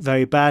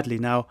very badly.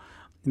 Now,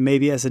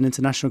 maybe as an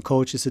international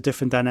coach, it's a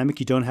different dynamic.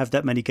 You don't have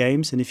that many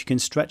games. And if you can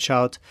stretch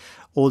out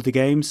all the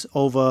games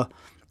over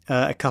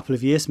a couple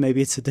of years,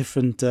 maybe it's a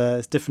different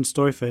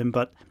story for him.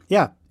 But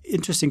yeah,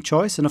 interesting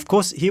choice. And of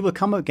course, he will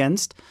come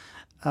against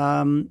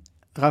Ralf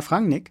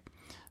Rangnick,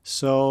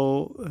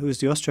 who's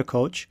the Austria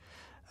coach.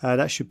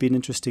 That should be an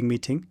interesting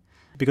meeting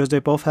because they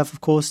both have,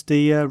 of course,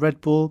 the Red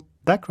Bull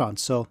background.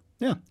 So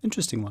yeah,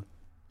 interesting one.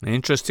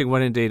 Interesting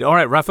one indeed. All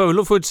right, Rafa, we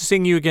look forward to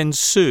seeing you again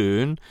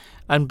soon.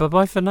 And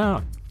bye-bye for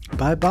now.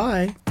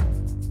 Bye-bye.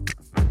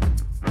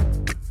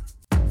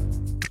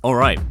 All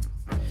right.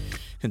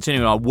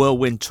 Continuing our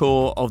whirlwind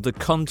tour of the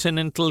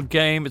Continental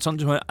game, it's on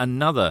to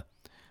another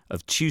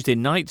of Tuesday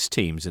night's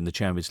teams in the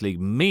Champions League,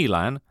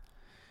 Milan,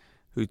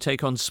 who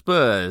take on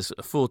Spurs.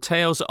 For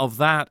tales of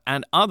that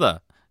and other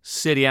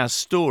Serie A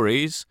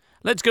stories,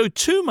 let's go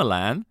to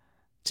Milan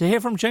to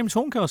hear from James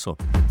Horncastle.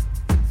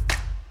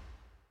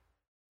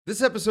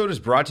 This episode is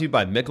brought to you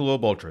by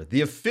Michelob Ultra,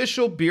 the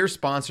official beer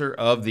sponsor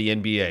of the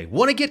NBA.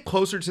 Want to get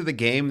closer to the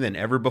game than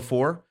ever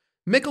before?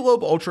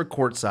 Michelob Ultra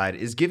Courtside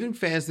is giving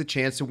fans the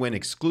chance to win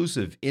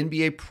exclusive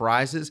NBA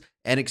prizes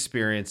and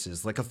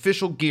experiences like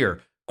official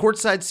gear,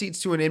 courtside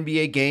seats to an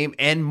NBA game,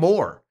 and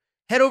more.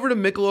 Head over to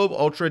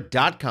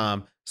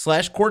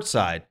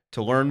MichelobUltra.com/courtside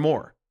to learn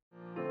more.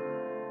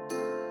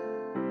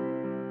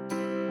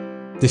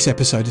 This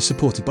episode is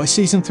supported by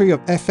Season 3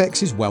 of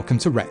FX's Welcome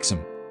to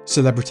Wrexham.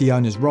 Celebrity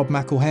owners Rob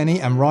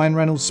McElhenney and Ryan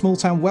Reynolds'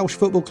 small-town Welsh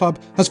football club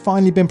has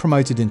finally been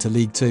promoted into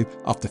League 2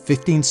 after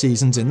 15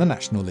 seasons in the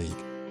National League.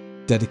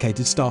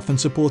 Dedicated staff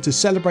and supporters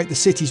celebrate the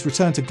city's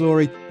return to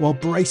glory while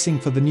bracing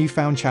for the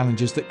newfound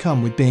challenges that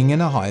come with being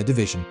in a higher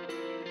division.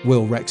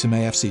 Will Wrexham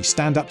AFC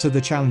stand up to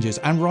the challenges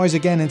and rise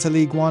again into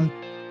League 1?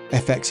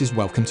 FX is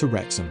Welcome to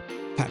Wrexham.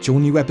 Catch all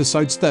new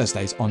episodes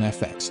Thursdays on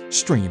FX.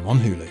 Stream on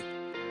Hulu.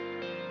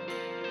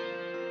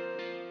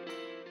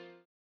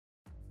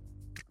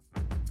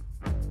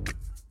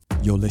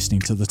 You're listening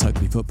to The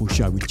Totally Football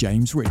Show with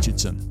James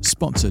Richardson,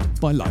 sponsored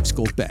by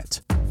LiveScore Bet.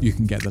 You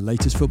can get the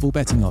latest football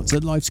betting odds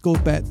at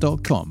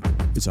livescorebet.com.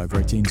 It's over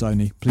 18s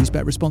only. Please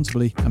bet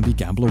responsibly and be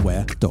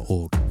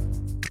gambleaware.org.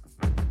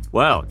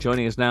 Well,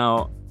 joining us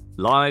now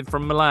live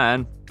from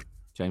Milan,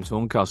 James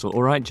Horncastle.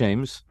 All right,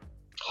 James.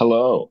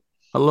 Hello.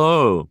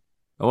 Hello.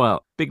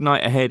 Well, big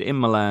night ahead in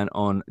Milan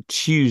on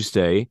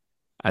Tuesday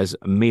as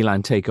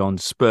Milan take on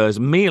Spurs.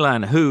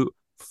 Milan, who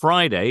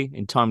Friday,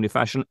 in timely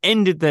fashion,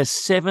 ended their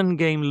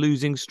 7-game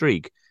losing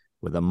streak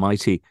with a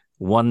mighty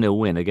 1-0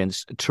 win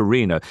against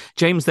Torino.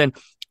 James, then,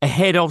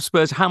 ahead of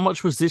Spurs, how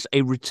much was this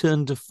a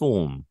return to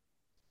form?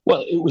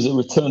 Well, it was a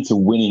return to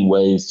winning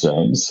ways,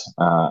 James,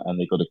 and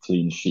they got a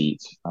clean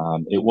sheet.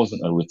 It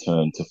wasn't a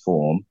return to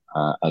form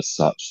as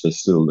such. They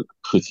still look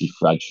pretty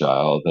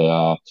fragile. They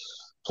are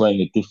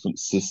playing a different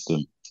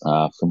system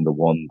from the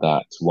one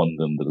that won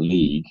them the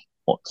league.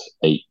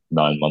 8-9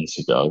 months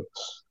ago.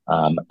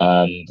 And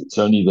it's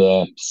only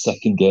their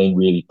second game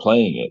really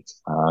playing it.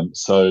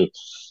 So,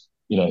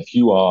 if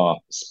you are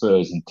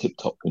Spurs in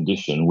tip-top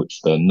condition,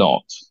 which they're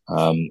not,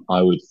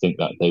 I would think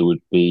that they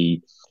would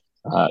be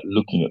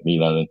looking at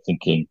Milan and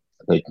thinking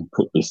they can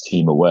put this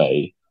team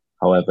away.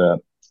 However,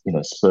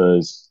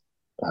 Spurs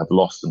have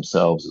lost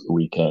themselves at the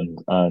weekend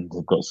and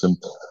have got some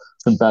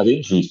bad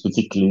injuries,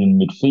 particularly in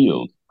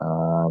midfield.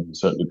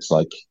 So it looks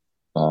like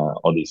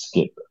Ollie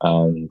Skip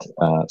and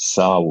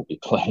Sarr will be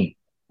playing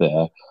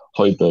there.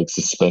 Højbjerg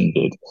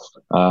suspended.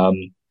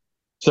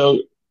 So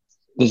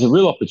there's a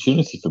real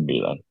opportunity for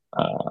Milan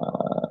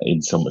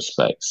in some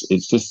respects.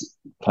 It's just,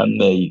 can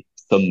they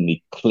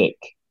suddenly click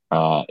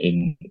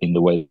in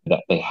the way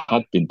that they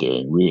had been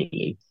doing,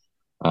 really,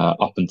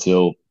 up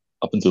until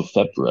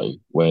February,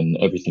 when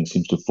everything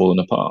seems to have fallen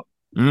apart?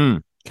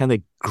 Can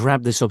they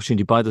grab this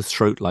opportunity by the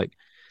throat like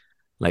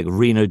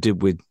Reno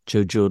did with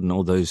Joe Jordan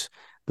all those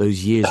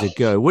years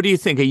ago? What do you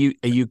think? Are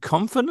you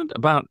confident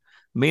about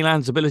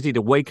Milan's ability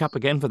to wake up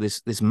again for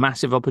this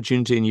massive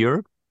opportunity in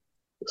Europe?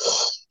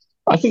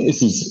 I think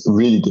this is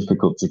really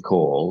difficult to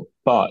call,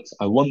 but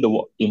I wonder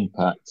what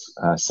impact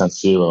San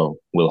Siro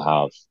will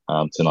have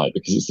tonight,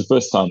 because it's the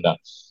first time that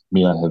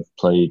Milan have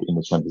played in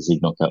the Champions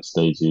League knockout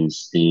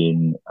stages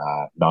in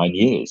 9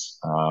 years.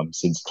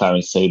 Since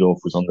Clarence Seedorf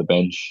was on the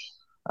bench,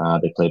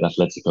 they played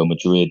Atletico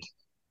Madrid,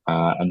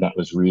 and that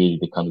was really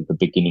the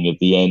beginning of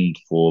the end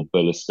for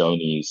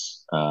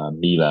Berlusconi's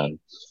Milan.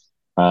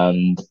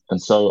 And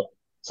so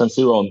San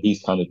Siro on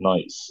these kind of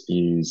nights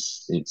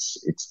it's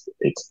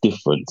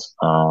different.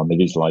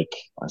 It is like,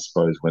 I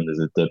suppose, when there's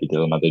a Derby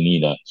della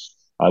Madonnina.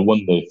 I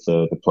wonder if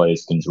the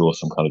players can draw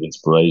some kind of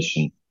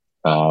inspiration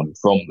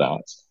from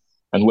that,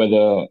 and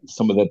whether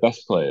some of their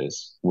best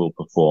players will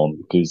perform,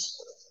 because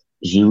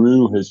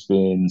Giroud has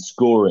been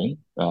scoring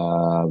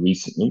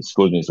recently,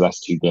 scored in his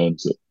last 2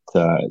 games at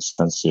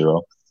San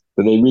Siro,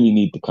 but they really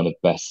need the kind of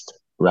best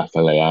Rafa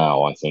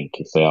Leao, I think,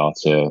 if they are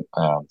to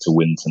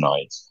win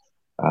tonight.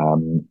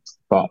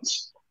 But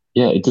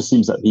yeah, it just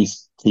seems that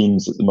these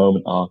teams at the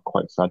moment are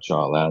quite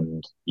fragile,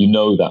 and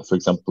that, for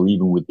example,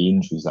 even with the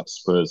injuries that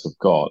Spurs have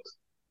got,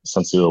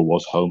 San Siro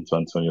was home to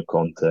Antonio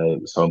Conte,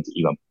 it was home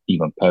to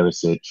Ivan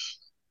Perisic.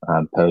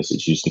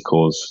 Perisic used to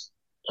cause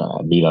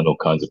Milan all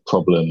kinds of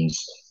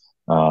problems.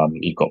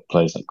 You've got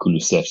players like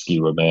Kulusevski,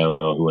 Romero,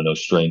 who are no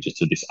stranger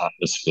to this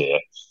atmosphere.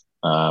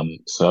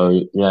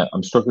 So yeah,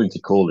 I'm struggling to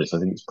call this. I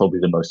think it's probably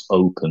the most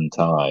open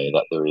tie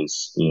that there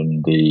is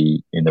in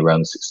the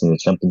round of 16 of the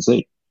Champions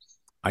League.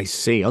 I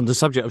see. On the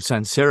subject of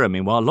San Siro,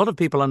 meanwhile, a lot of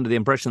people under the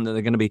impression that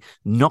they're going to be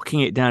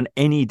knocking it down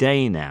any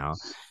day now.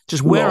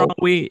 Just where are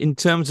we in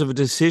terms of a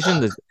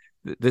decision?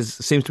 There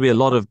seems to be a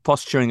lot of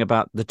posturing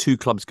about the two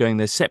clubs going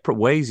their separate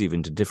ways,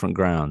 even to different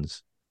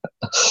grounds.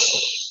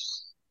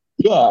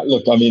 Yeah,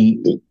 look, I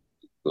mean,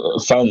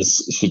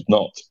 fans should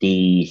not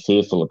be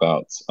fearful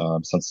about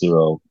San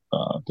Siro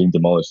being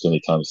demolished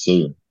anytime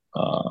soon.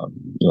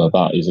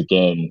 That is,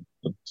 again,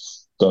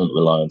 don't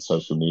rely on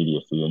social media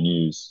for your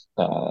news.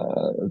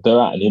 They're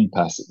at an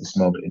impasse at this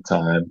moment in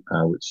time,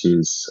 which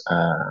is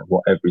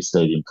what every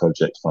stadium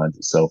project finds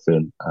itself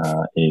in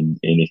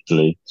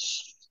Italy.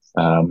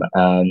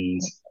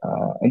 And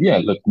yeah,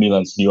 look,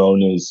 Milan's new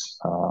owners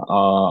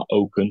are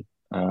open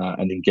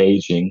and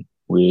engaging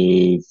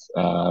with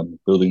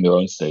building their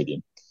own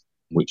stadium,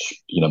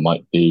 which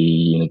might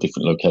be in a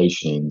different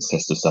location in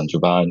Sesto San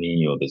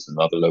Giovanni, or there's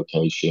another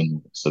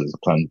location. So there's a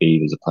plan B,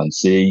 there's a plan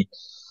C.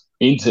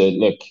 Inter,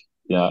 look,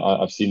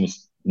 I've seen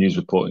this news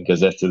report in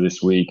Gazzetta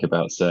this week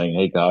about saying,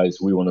 "Hey guys,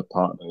 we want to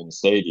partner in the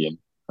stadium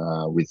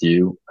with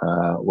you."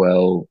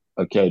 Well,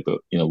 okay, but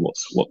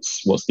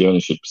what's the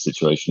ownership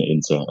situation at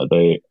Inter? Are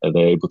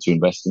they able to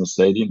invest in the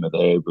stadium? Are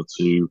they able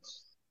to,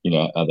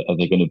 are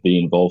they going to be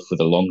involved for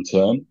the long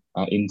term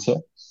at Inter?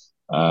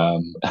 I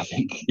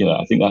think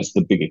that's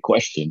the bigger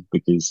question,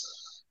 because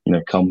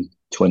come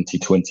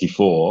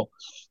 2024,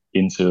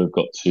 Inter have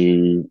got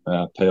to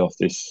pay off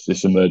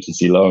this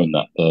emergency loan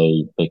that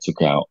they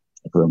took out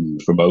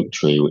from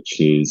Oaktree,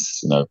 which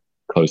is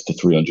close to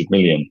 300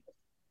 million.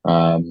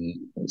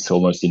 It's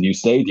almost a new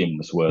stadium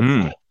that's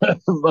worth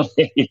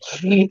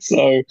money.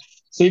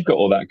 So you've got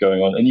all that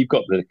going on, and you've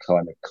got the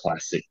kind of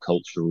classic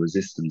cultural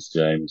resistance,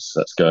 James,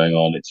 that's going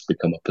on. It's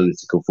become a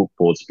political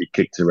football to be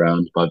kicked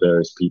around by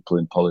various people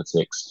in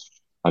politics.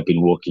 I've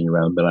been walking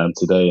around Milan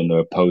today, and there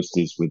are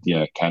posters with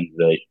a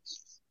candidate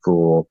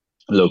for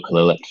local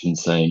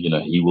elections saying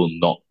he will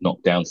not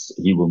knock down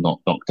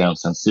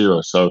San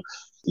Siro. So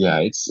yeah,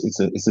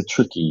 it's a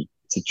tricky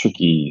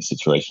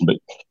situation, but.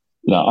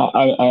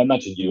 I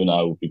imagine you and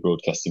I will be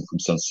broadcasting from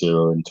San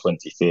Siro in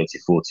 20, 30,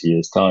 40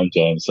 years' time,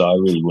 James. So I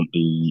really wouldn't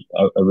be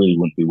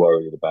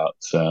worried about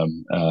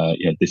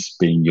this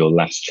being your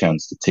last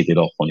chance to tick it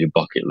off on your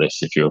bucket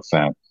list if you're a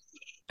fan.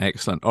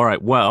 Excellent. All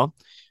right. Well,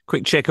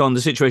 quick check on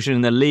the situation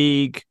in the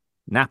league.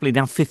 Napoli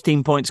now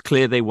 15 points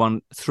clear. They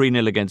won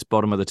 3-0 against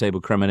bottom of the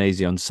table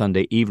Cremonese on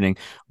Sunday evening.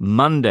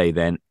 Monday,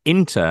 then,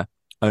 Inter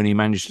only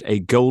managed a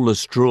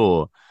goalless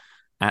draw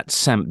at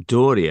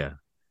Sampdoria.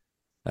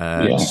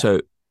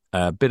 So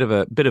A bit of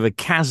a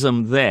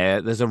chasm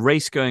there. There's a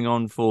race going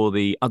on for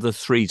the other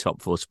three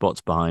top four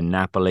spots behind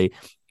Napoli.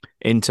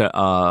 Inter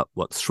are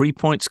 3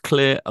 points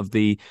clear of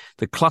the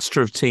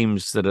cluster of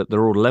teams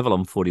they're all level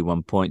on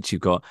 41 points.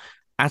 You've got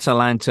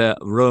Atalanta,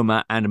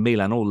 Roma, and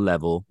Milan all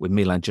level, with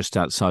Milan just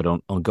outside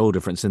on goal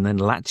difference, and then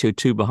Lazio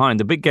 2 behind.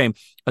 The big game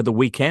at the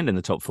weekend in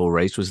the top four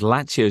race was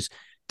Lazio's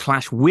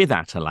clash with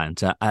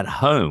Atalanta at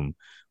home,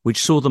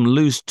 which saw them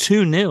lose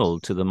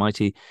 2-0 to the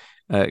mighty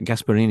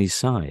Gasperini's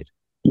side.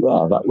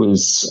 Yeah, that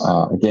was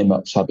a game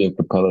that Fabio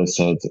Capello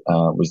said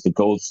was the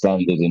gold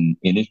standard in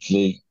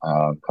Italy,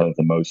 kind of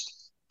the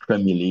most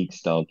Premier League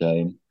style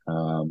game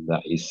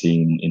that is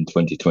seen in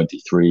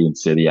 2023 in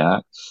Serie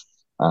A.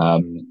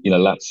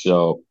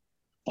 Lazio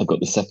have got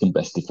the second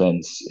best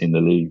defence in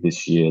the league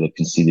this year. They've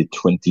conceded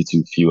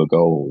 22 fewer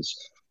goals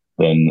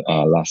than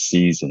last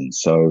season.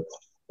 So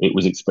it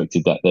was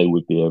expected that they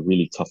would be a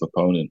really tough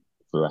opponent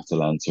for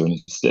Atalanta. And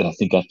instead, I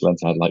think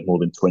Atalanta had more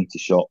than 20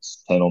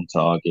 shots, 10 on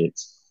target,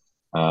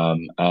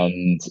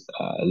 and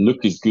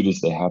look as good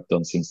as they have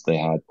done since they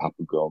had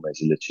Papu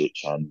Gomez, Ilicic,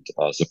 and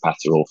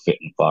Zapata all fit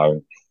and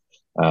firing.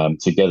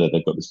 Together,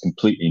 they've got this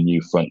completely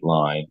new front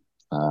line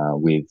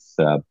with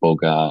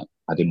Boga,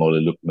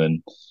 Ademola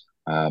Lookman,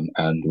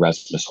 and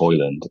Rasmus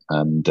Højlund.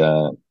 And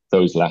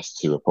those last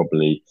two are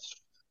probably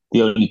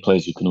the only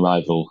players who can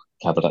rival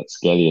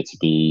Kvaratskhelia to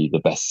be the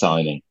best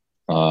signing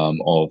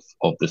of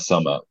the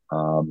summer.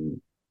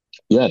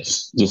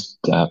 Just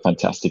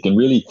fantastic, and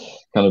really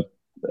kind of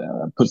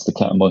puts the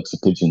cat amongst the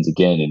pigeons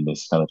again in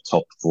this kind of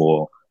top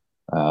four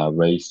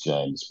race,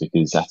 James,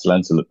 because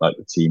Atalanta look like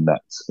the team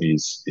that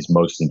is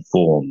most in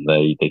form.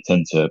 They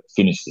tend to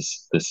finish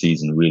the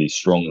season really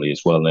strongly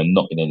as well. They're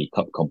not in any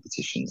cup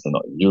competitions. They're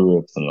not in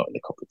Europe. They're not in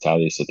the Coppa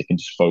Italia, so they can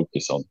just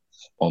focus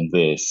on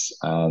this.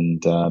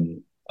 And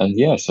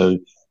so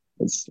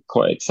it's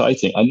quite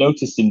exciting. I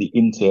noticed in the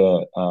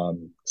Inter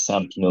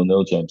Samp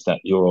 0-0, James, that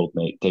your old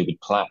mate David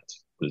Platt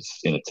was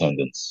in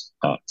attendance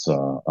at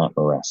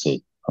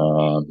Marassi.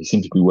 He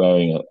seemed to be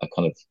wearing a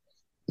kind of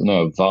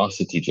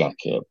varsity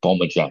jacket, a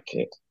bomber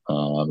jacket,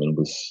 and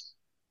was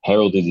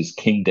heralded as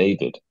King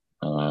David.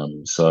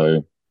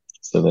 So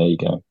there you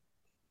go.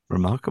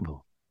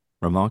 Remarkable.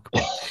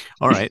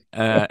 All right.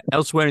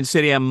 Elsewhere in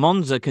Serie A,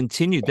 Monza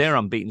continued their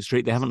unbeaten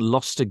streak. They haven't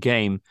lost a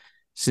game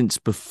since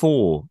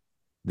before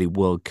the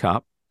World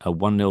Cup. A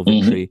 1-0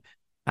 victory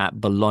at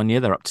Bologna.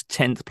 They're up to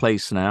 10th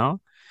place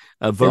now.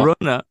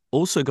 Verona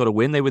also got a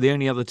win. They were the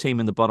only other team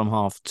in the bottom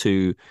half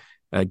to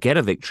get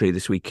a victory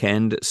this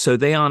weekend. So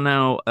they are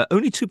now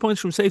only 2 points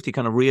from safety,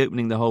 kind of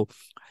reopening the whole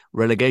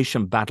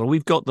relegation battle.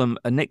 We've got them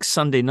next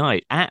Sunday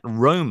night at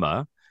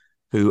Roma,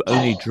 who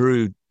only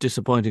drew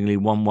disappointingly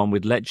 1-1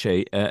 with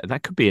Lecce.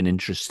 That could be an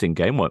interesting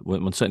game.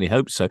 One certainly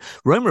hopes so.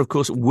 Roma, of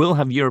course, will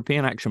have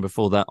European action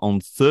before that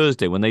on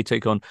Thursday when they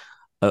take on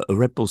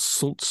Red Bull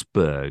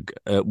Salzburg.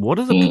 What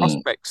are the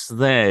prospects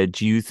there,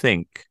 do you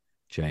think,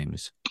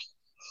 James?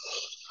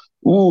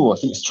 I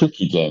think it's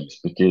tricky, James,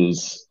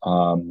 because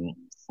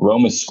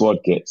Roma's squad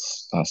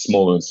gets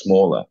smaller and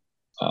smaller.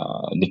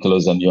 Nicolo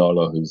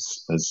Zaniolo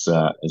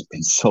has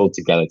been sold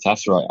to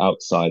Galatasaray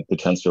outside the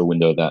transfer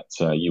window that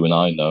you and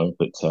I know,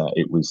 but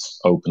it was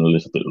open a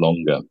little bit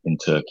longer in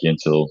Turkey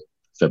until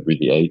February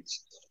the 8th.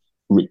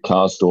 Rick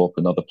Karsdorp,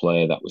 another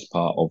player that was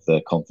part of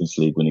their Conference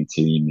League winning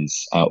team,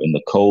 is out in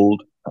the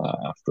cold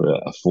after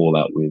a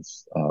fallout with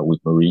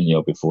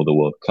Mourinho before the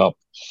World Cup.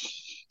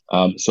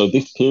 So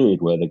this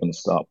period where they're going to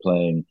start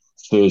playing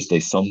Thursday,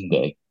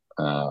 Sunday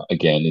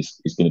again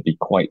is going to be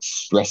quite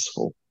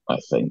stressful, I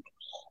think.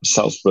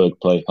 Salzburg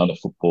play kind of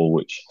football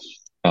which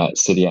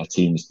Serie A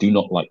teams do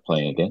not like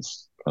playing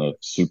against, kind of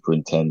super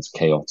intense,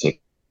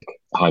 chaotic,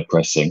 high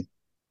pressing.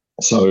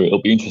 So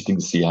it'll be interesting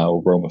to see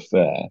how Roma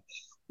fare.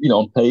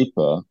 On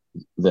paper,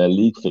 their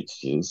league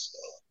fixtures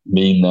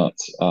mean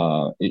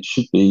that it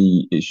should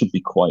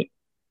be quite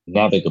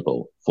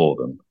navigable for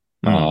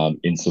them,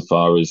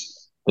 insofar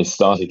as they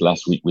started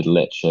last week with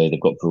Lecce. They've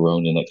got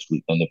Verona next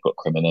week, then they've got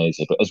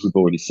Cremonese. But as we've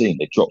already seen,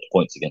 they dropped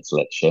points against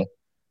Lecce.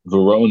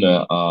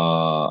 Verona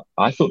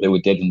I thought they were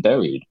dead and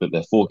buried, but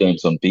they're 4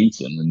 games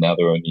unbeaten, and now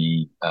they're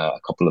only a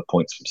couple of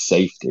points from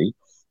safety.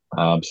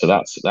 So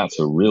that's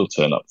a real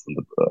turn up for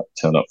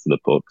the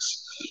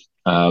books.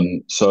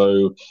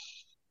 So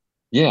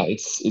yeah,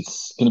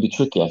 it's going to be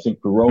tricky. I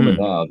think for Roma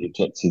now, the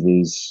objective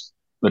is,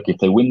 look, if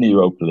they win the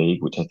Europa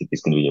League, which I think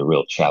is going to be a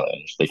real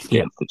challenge, they can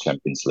get into the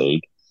Champions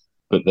League,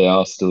 but they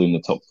are still in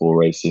the top 4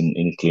 race in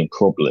Italy, and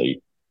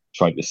probably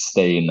trying to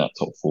stay in that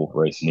top 4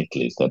 race in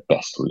Italy is their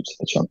best route to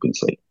the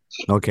Champions League.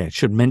 Okay, I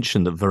should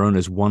mention that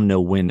Verona's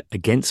 1-0 win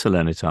against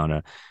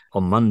Salernitana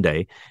on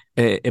Monday.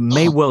 It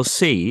may well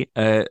see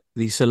the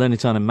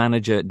Salernitana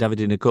manager,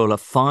 Davide Nicola,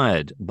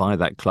 fired by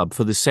that club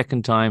for the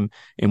second time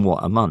in,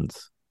 a month?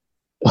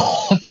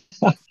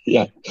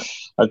 Yeah,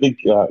 I think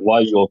why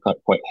you're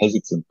quite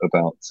hesitant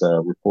about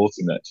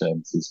reporting that,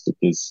 James, is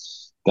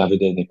because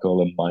Davide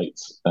Nicola might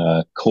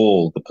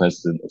call the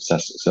president of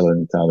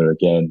Salernitana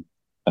again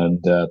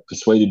and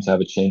persuade him to have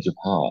a change of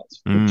heart,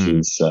 which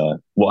is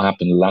what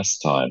happened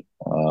last time.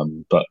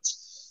 But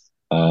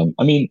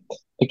I mean,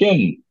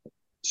 again,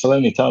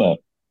 Salernitana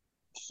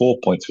 4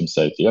 points from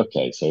safety.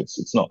 Okay, so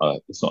it's not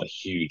a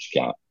huge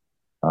gap.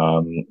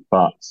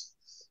 But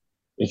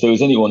if there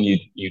was anyone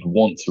you'd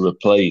want to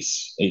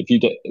replace, if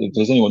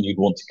there's anyone you'd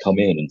want to come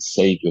in and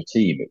save your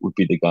team, it would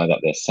be the guy that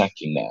they're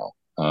sacking now.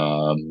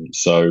 Well,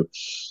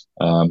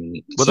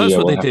 that's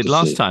what they did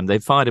last time. They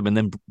fired him and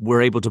then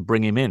were able to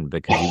bring him in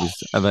because he was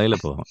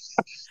available.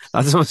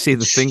 That's obviously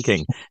the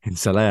thinking in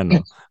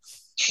Salerno.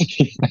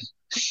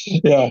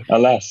 Yeah,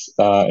 alas,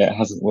 it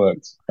hasn't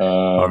worked.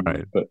 All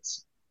right. But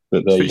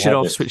there switch it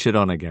off, switch it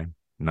on again.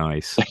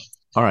 Nice.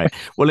 All right.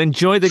 Well,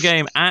 enjoy the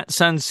game at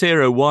San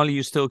Siro while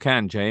you still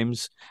can,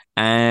 James.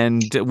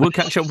 And we'll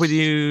catch up with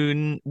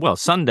you,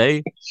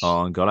 Sunday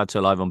on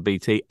Golato Live on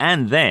BT,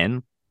 and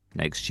then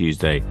next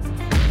Tuesday.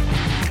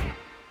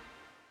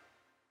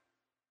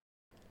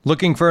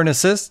 Looking for an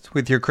assist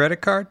with your credit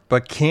card,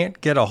 but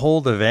can't get a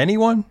hold of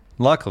anyone?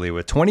 Luckily,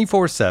 with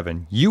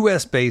 24/7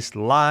 US-based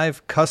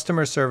live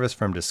customer service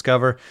from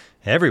Discover,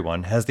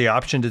 everyone has the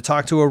option to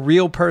talk to a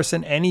real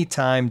person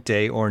anytime,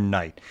 day or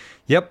night.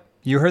 Yep,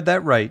 you heard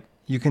that right.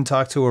 You can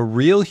talk to a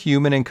real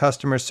human in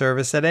customer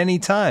service at any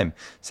time.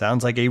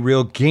 Sounds like a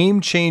real game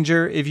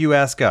changer if you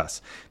ask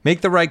us.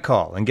 Make the right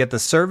call and get the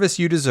service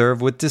you deserve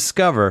with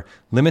Discover.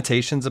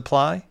 Limitations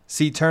apply.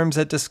 See terms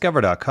at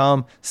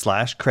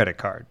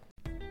discover.com/creditcard.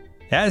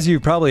 As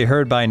you've probably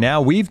heard by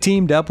now, we've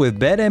teamed up with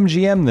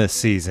BetMGM this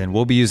season.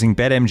 We'll be using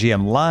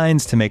BetMGM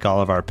lines to make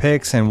all of our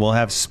picks, and we'll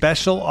have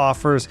special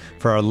offers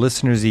for our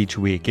listeners each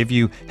week. If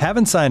you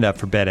haven't signed up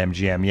for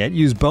BetMGM yet,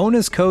 use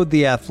bonus code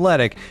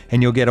THEATHLETIC,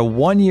 and you'll get a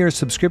 1-year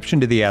subscription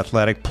to The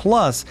Athletic,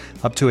 plus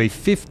up to a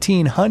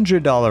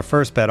 $1,500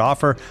 first bet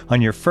offer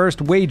on your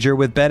first wager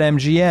with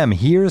BetMGM.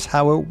 Here's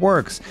how it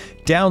works.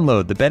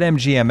 Download the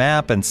BetMGM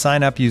app and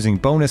sign up using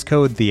bonus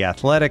code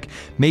THEATHLETIC.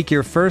 Make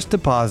your first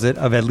deposit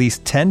of at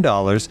least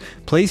 $10.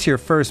 Place your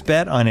first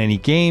bet on any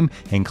game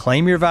and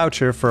claim your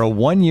voucher for a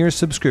 1-year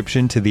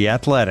subscription to The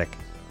Athletic.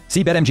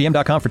 See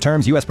BetMGM.com for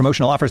terms. U.S.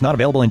 promotional offers not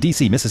available in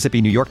D.C.,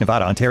 Mississippi, New York,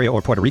 Nevada, Ontario,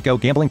 or Puerto Rico.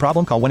 Gambling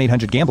problem? Call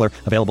 1-800-GAMBLER.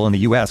 Available in the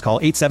U.S.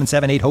 Call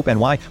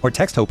 877-8-HOPE-NY or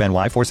text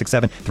HOPE-NY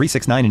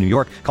 467-369 in New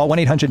York. Call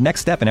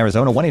 1-800-NEXT-STEP in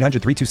Arizona.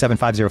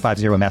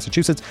 1-800-327-5050 in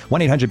Massachusetts.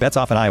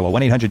 1-800-BETS-OFF in Iowa.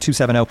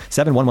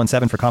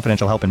 1-800-270-7117 for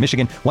confidential help in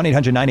Michigan.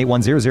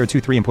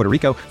 1-800-981-0023 in Puerto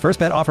Rico. First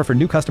bet offer for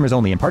new customers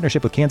only in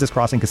partnership with Kansas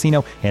Crossing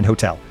Casino and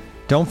Hotel.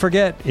 Don't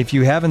forget, if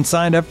you haven't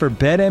signed up for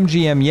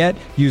BetMGM yet,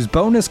 use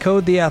bonus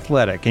code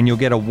THEATHLETIC and you'll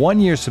get a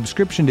 1-year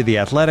subscription to The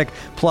Athletic,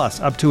 plus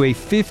up to a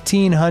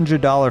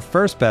 $1,500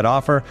 first bet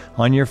offer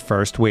on your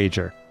first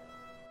wager.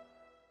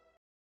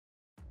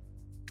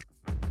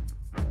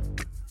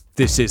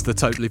 This is the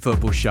Totally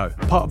Football Show,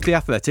 part of the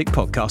Athletic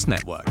Podcast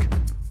Network.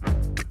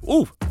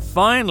 Oh,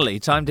 finally,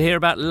 time to hear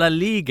about La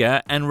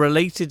Liga and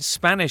related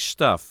Spanish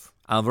stuff.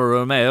 Alvaro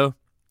Romeo,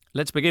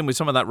 let's begin with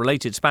some of that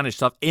related Spanish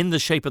stuff in the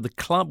shape of the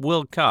Club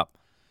World Cup,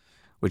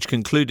 which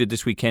concluded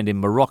this weekend in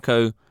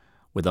Morocco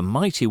with a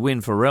mighty win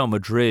for Real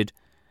Madrid,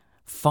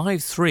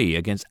 5-3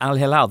 against Al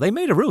Hilal. They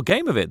made a real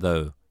game of it,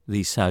 though,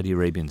 the Saudi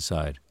Arabian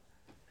side.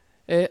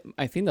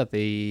 I think that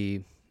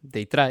they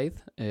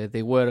tried.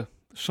 They were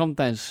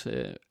sometimes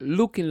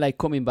looking like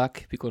coming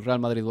back because Real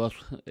Madrid was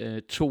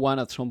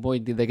 2-1 at some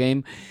point in the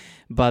game.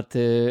 But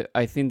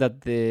I think that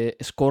the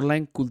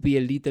scoreline could be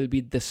a little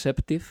bit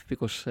deceptive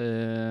because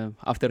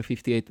after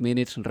 58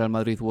 minutes, Real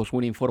Madrid was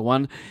winning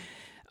 4-1.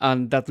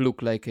 And that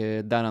looked like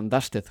done and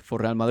dusted for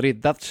Real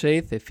Madrid. That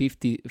said, the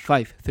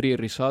 55-3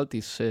 result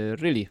is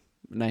really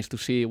nice to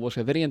see. It was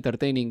a very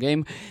entertaining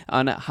game.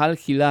 And Al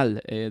Hilal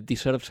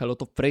deserves a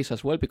lot of praise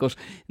as well because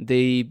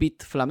they beat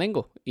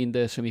Flamengo in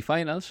the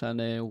semi-finals.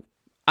 And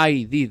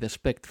I did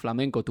expect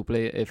Flamengo to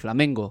play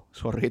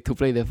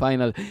the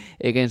final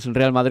against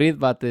Real Madrid,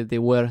 but they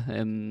were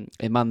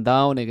a man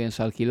down against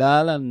Al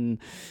Hilal, and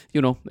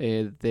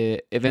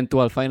the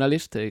eventual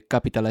finalist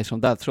capitalized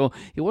on that. So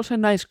it was a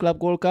nice Club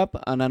World Cup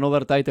and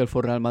another title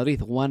for Real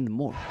Madrid, one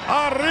more.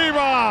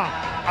 ¡Arriba!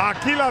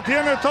 Aquí la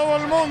tiene todo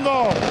el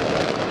mundo.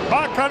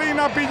 Va Karim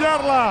a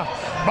pillarla.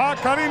 Va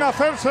Karim a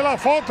hacerse la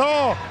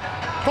foto.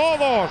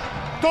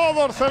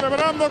 Todos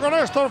celebrando con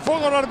estos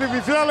fuegos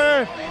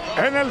artificiales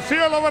en el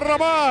cielo de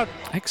Rabat.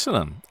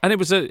 Excellent. And it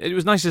was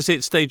nice to see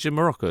it staged in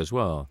Morocco as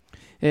well.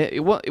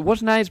 It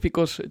was nice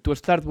because, to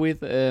start with,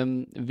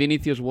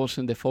 Vinicius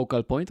wasn't the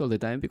focal point all the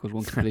time because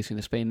when he plays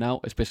in Spain now,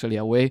 especially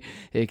away,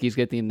 he's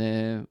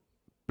getting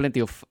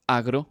plenty of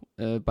aggro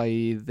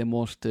by the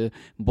most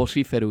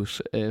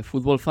vociferous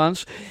football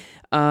fans.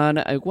 And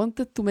I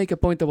wanted to make a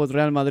point about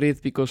Real Madrid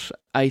because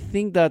I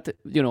think that,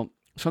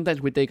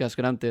 sometimes we take as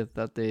granted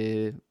that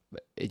the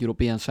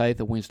European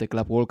side wins the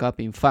Club World Cup.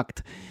 In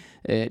fact,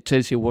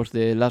 Chelsea was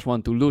the last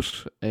one to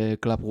lose a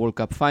Club World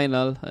Cup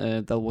final.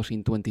 That was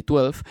in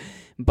 2012.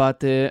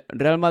 But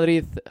Real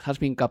Madrid has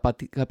been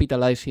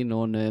capitalizing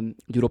on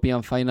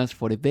European finals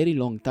for a very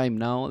long time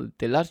now.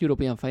 The last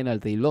European final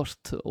they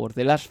lost, or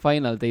the last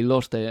final they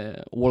lost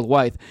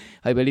worldwide,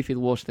 I believe it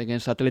was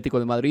against Atletico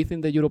de Madrid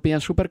in the European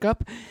Super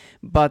Cup.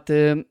 But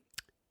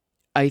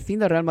I think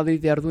that Real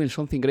Madrid, they are doing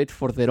something great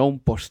for their own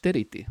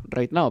posterity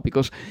right now,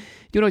 because,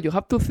 you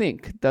have to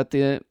think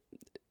that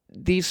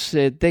this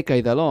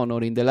decade alone,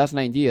 or in the last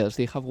 9 years,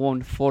 they have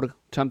won 4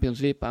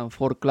 Champions League and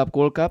 4 Club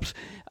World Cups,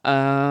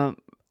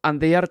 and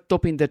they are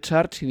topping the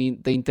charts in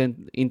the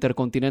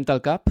Intercontinental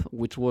Cup,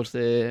 which was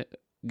the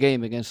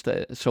game against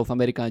South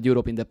America and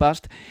Europe in the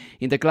past,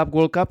 in the Club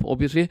World Cup,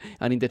 obviously,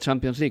 and in the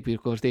Champions League,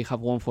 because they have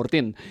won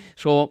 14.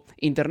 So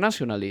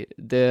internationally,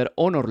 their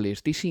honor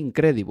list is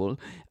incredible,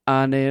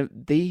 and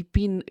they've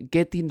been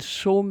getting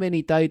so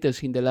many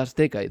titles in the last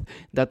decade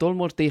that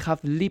almost they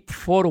have leaped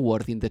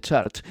forward in the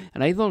charts,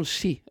 and I don't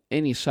see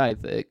any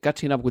side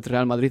catching up with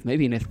Real Madrid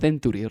maybe in a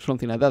century or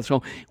something like that.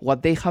 So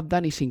what they have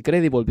done is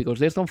incredible,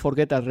 because let's don't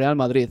forget that Real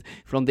Madrid,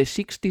 from the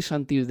 60s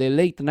until the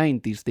late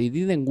 90s, they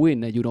didn't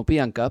win a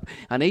European Cup,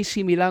 and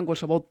AC Milan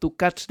was about to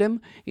catch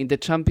them in the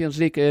Champions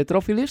League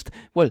trophy list.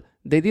 Well,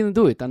 they didn't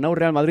do it, and now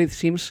Real Madrid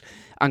seems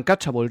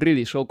uncatchable,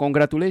 really. So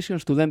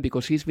congratulations to them,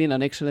 because it's been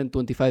an excellent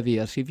 25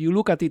 years. If you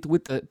look at it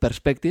with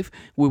perspective,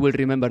 we will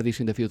remember this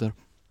in the future.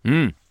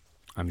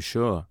 I'm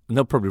sure. And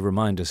they'll probably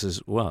remind us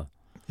as well.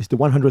 It's the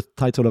 100th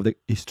title of the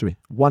history.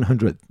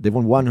 100. They've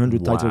won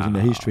 100 titles in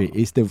the history.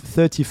 It's the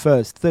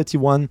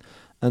 31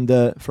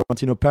 under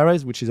Florentino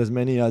Perez, which is as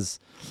many as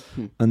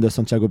under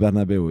Santiago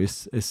Bernabeu.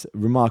 It's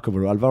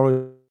remarkable.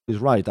 Alvaro is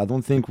right. I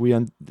don't think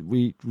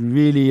we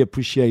really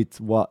appreciate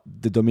what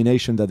the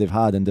domination that they've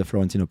had under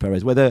Florentino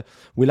Perez. Whether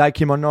we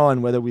like him or not,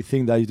 and whether we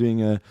think that he's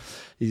doing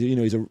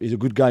he's a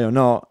good guy or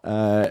not,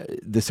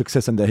 the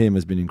success under him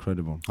has been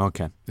incredible.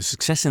 Okay. The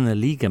success in the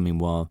Liga,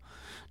 meanwhile,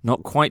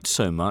 not quite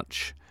so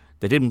much.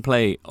 They didn't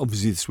play,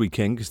 obviously, this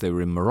weekend because they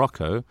were in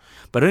Morocco,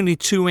 but only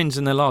 2 wins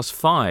in their last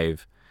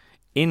 5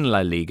 in La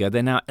Liga.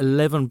 They're now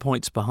 11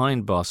 points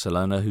behind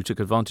Barcelona, who took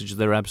advantage of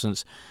their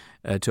absence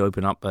to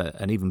open up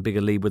an even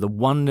bigger lead with a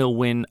 1-0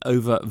 win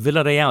over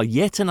Villarreal.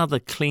 Yet another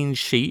clean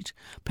sheet.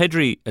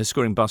 Pedri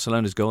scoring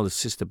Barcelona's goal,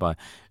 assisted by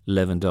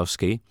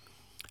Lewandowski,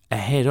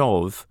 ahead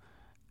of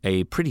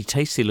a pretty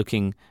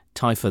tasty-looking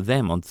tie for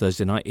them on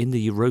Thursday night in the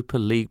Europa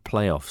League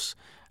playoffs,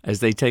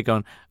 as they take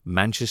on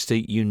Manchester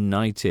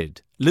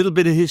United. Little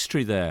bit of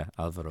history there,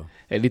 Alvaro.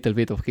 A little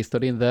bit of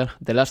history in there.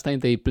 The last time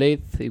they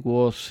played, it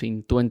was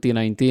in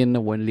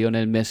 2019 when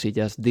Lionel Messi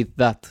just did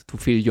that to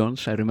Phil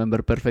Jones. I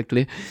remember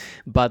perfectly.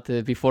 But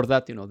before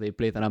that, they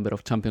played a number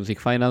of Champions League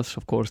finals.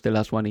 Of course, the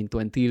last one in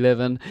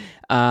 2011.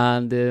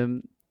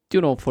 And,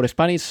 for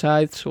Spanish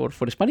sides or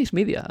for Spanish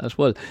media as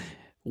well,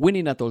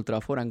 winning at Old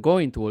Trafford and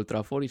going to Old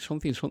Trafford is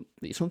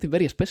something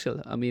very special.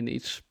 I mean,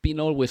 it's been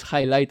always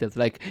highlighted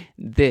like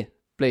the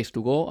place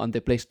to go and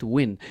the place to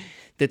win.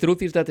 The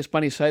truth is that the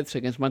Spanish sides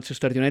against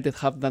Manchester United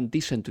have done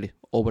decently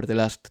over the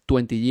last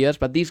 20 years,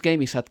 but this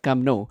game is at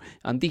Camp Nou,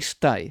 and this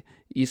tie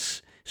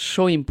is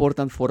so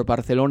important for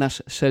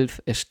Barcelona's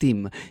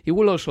self-esteem. It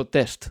will also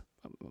test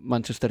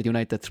Manchester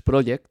United's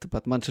project,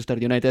 but Manchester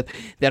United,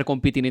 they are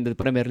competing in the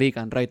Premier League,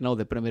 and right now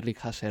the Premier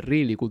League has a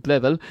really good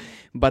level,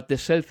 but the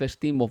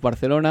self-esteem of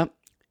Barcelona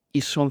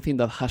is something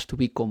that has to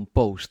be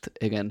composed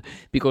again,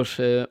 because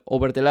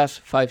over the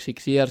last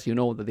 5-6 years,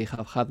 that they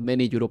have had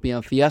many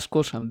European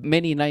fiascos and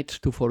many nights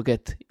to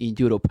forget in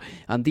Europe,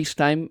 and this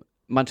time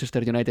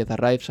Manchester United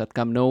arrives at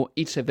Camp Nou.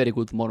 It's a very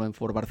good moment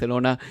for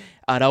Barcelona.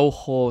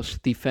 Araujo's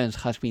defense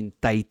has been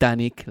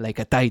titanic, like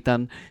a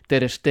titan.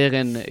 Ter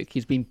Stegen,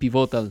 he's been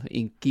pivotal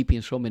in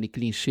keeping so many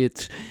clean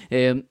sheets.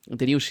 The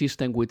new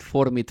system with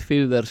 4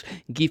 midfielders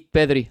give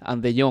Pedri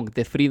and De Jong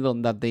the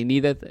freedom that they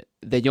needed.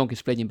 De Jong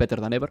is playing better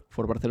than ever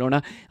for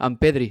Barcelona. And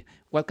Pedri,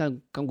 what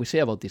can we say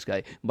about this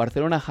guy?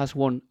 Barcelona has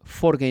won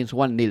 4 games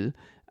 1-0,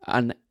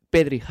 and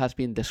Pedri has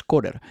been the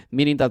scorer,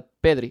 meaning that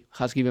Pedri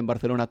has given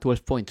Barcelona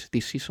 12 points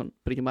this season,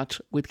 pretty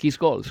much with his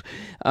goals.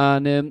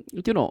 And,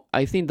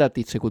 I think that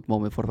it's a good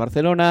moment for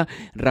Barcelona.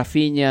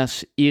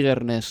 Rafinha's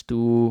eagerness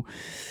to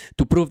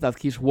prove that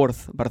he's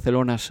worth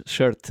Barcelona's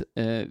shirt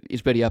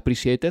is very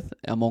appreciated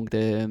among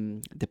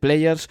the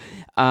players.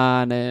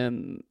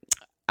 And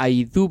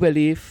I do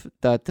believe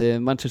that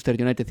Manchester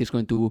United is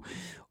going to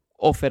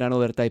offer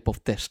another type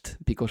of test,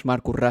 because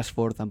Marcus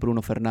Rashford and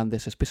Bruno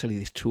Fernandes, especially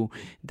these two,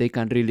 they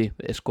can really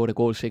score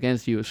goals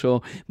against you.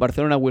 So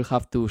Barcelona will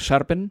have to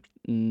sharpen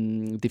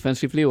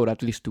defensively, or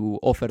at least to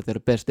offer their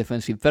best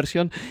defensive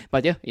version.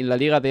 But yeah, in La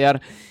Liga they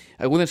are,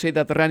 I wouldn't say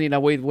that running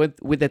away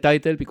with the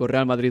title, because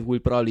Real Madrid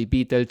will probably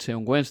beat Elche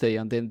on Wednesday,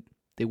 and then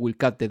they will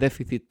cut the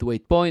deficit to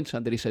 8 points,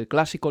 and there is El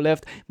Clásico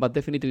left, but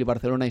definitely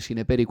Barcelona is in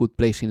a very good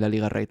place in La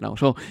Liga right now.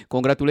 So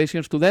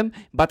congratulations to them,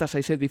 but as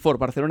I said before,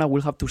 Barcelona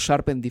will have to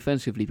sharpen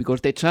defensively,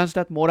 because the chance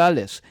that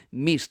Morales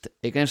missed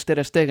against Ter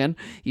Stegen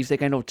is the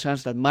kind of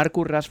chance that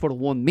Marcus Rashford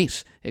won't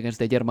miss against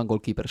the German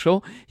goalkeeper.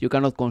 So you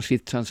cannot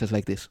concede chances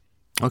like this.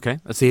 Okay,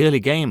 that's the early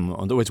game.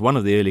 It's one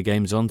of the early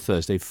games on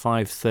Thursday,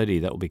 5:30.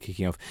 That will be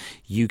kicking off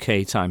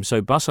UK time.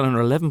 So Barcelona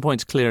are 11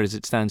 points clear as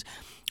it stands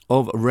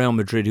of Real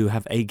Madrid, who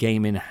have a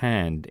game in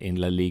hand in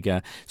La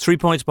Liga. 3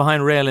 points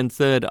behind Real in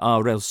third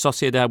are Real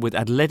Sociedad, with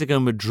Atletico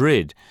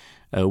Madrid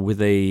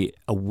with a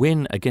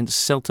win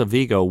against Celta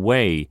Vigo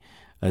away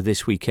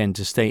this weekend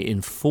to stay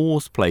in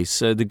 4th place.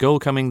 The goal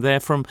coming there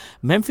from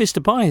Memphis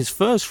Depay, his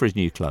first for his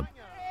new club.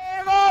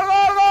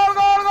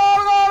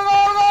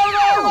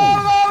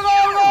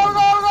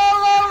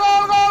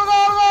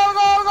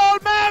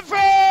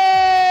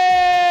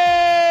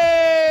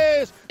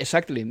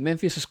 Exactly.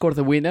 Memphis scored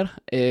the winner.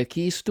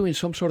 He's doing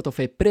some sort of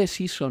a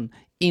pre-season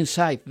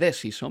inside the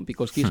season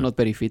because he's not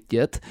very fit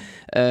yet.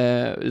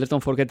 Let's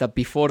don't forget that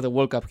before the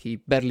World Cup he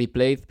barely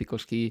played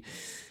because he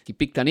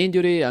picked an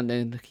injury and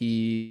then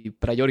he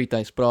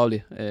prioritized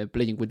probably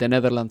playing with the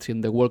Netherlands in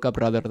the World Cup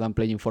rather than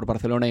playing for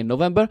Barcelona in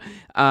November.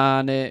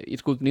 And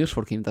it's good news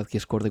for him that he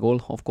scored the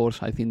goal. Of course,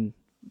 I think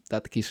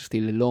that he's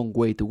still a long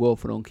way to go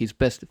from his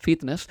best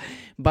fitness.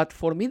 But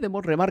for me, the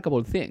more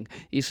remarkable thing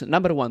is,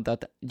 number one,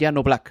 that Jan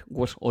Oblak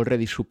was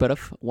already superb.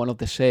 One of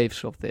the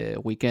saves of the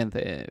weekend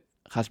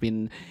has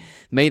been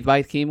made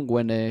by him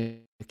when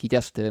he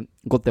just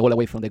got the ball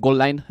away from the goal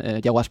line.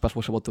 Iago Aspas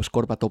was about to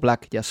score, but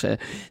Oblak just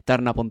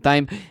turned up on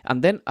time.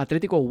 And then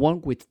Atletico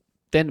won with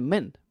 10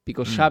 men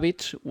because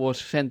Savic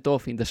was sent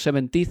off in the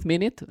 70th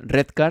minute,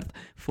 red card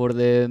for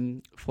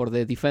the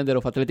defender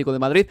of Atletico de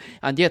Madrid,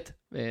 and yet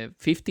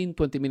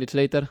 15-20 minutes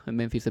later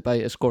Memphis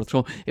Depay scored.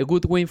 So a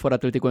good win for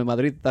Atletico de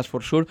Madrid, that's for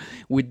sure,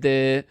 with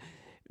the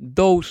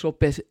dose of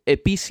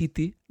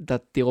epicity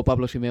that Diego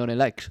Pablo Simeone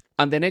likes.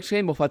 And the next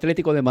game of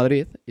Atletico de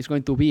Madrid is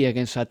going to be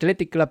against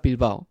Athletic Club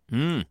Bilbao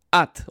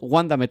at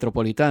Wanda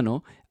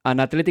Metropolitano, and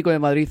Atletico de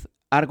Madrid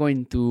are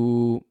going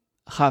to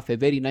have a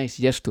very nice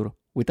gesture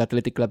with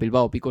Athletic Club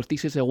Bilbao because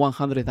this is the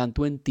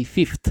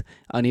 125th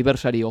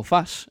anniversary of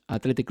us,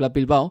 Athletic Club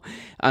Bilbao,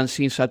 and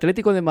since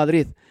Atletico de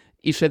Madrid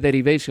is a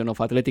derivation of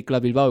Athletic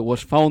Club Bilbao, it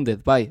was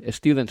founded by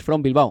students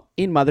from Bilbao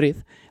in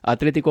Madrid,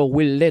 Atletico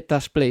will let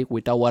us play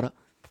with our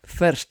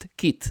first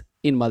kit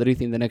in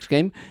Madrid in the next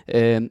game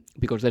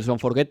because let's don't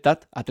forget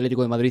that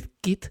Atletico de Madrid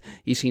kit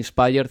is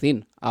inspired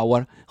in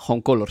our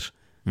home colors.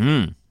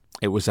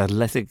 It was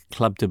Athletic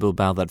Club de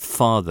Bilbao that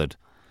fathered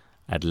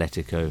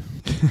Atletico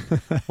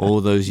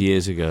all those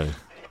years ago.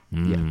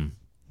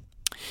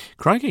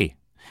 Crikey.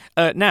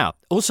 Now,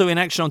 also in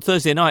action on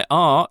Thursday night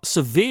are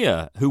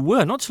Sevilla, who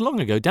were not so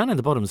long ago down in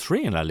the bottom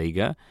 3 in La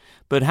Liga,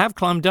 but have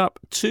climbed up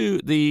to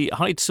the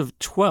heights of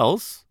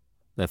 12th.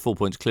 They're 4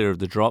 points clear of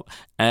the drop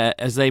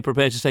as they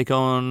prepare to take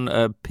on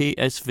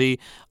PSV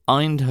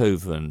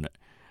Eindhoven.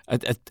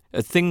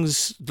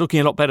 Things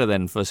looking a lot better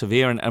then for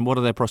Sevilla, and what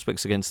are their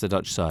prospects against the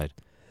Dutch side?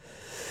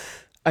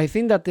 I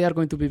think that they are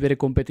going to be very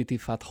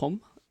competitive at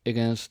home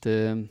against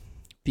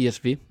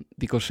PSV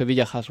because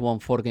Sevilla has won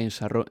 4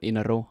 games in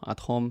a row at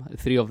home,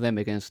 3 of them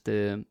against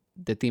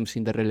the teams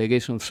in the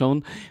relegation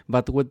zone.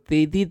 But what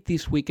they did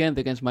this weekend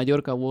against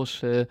Mallorca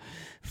was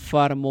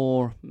far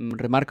more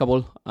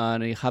remarkable,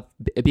 and it had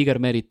a bigger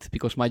merit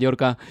because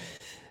Mallorca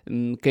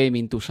came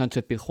into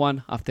Sánchez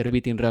Pizjuán after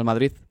beating Real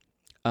Madrid.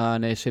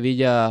 And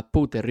Sevilla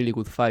put a really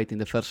good fight in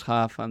the first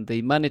half and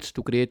they managed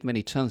to create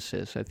many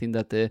chances. I think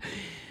that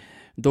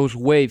those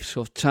waves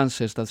of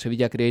chances that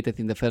Sevilla created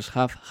in the first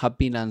half have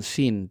been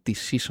unseen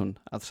this season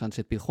at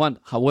Sánchez Pizjuán.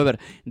 However,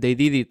 they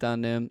did it,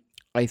 and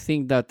I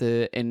think that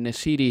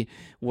En-Nesyri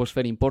was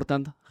very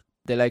important.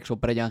 The likes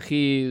of Bryan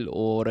Gil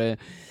or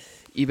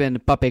even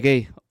Pape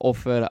Gueye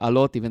offer a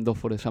lot, even though,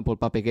 for example,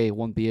 Pape Gueye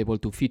won't be able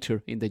to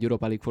feature in the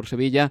Europa League for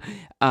Sevilla.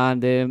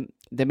 And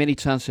the many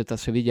chances that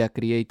Sevilla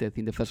created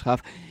in the first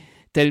half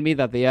tell me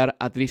that they are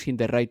at least in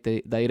the right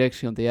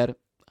direction. They are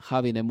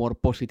having a more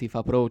positive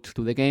approach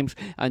to the games,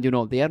 and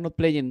they are not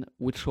playing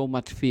with so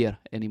much fear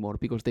anymore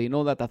because they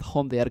know that at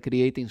home they are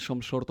creating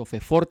some sort of a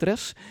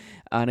fortress,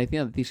 and I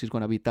think that this is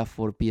going to be tough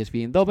for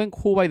PSV Eindhoven,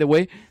 who, by the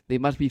way, they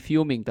must be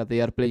fuming that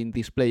they are playing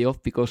this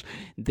playoff because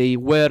they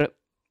were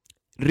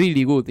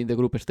really good in the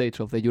group stage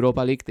of the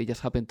Europa League. They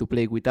just happened to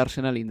play with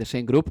Arsenal in the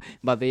same group,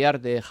 but they are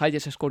the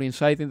highest scoring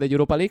side in the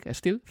Europa League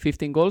still,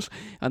 15 goals,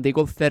 and they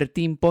got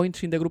 13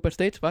 points in the group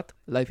stage, but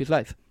life is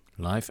life.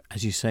 Life,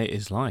 as you say,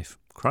 is life.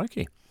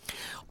 Crikey.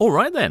 All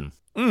right, then.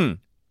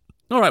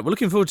 All right, we're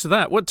looking forward to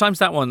that. What time's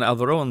that one,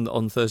 Alvaro,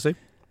 on Thursday?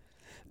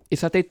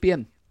 It's at 8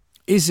 p.m.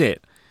 Is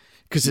it?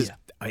 Because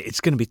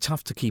it's going to be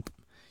tough to keep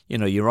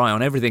your eye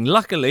on everything.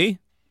 Luckily,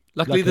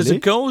 there's a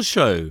goal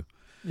show.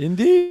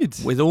 Indeed.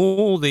 With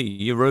all the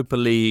Europa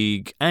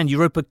League and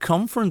Europa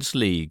Conference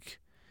League.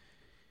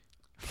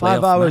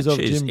 5 hours of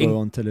Jimbo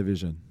on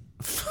television.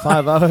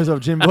 5 hours of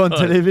Jimbo on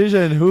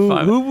television.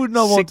 Who would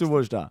not want to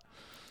watch that?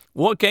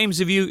 What games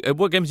are you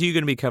going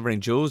to be covering,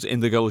 Jules, in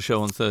the goal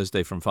show on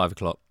Thursday from 5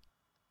 o'clock?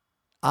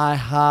 I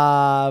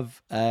have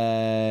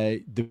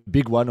the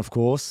big one, of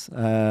course,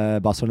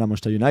 Barcelona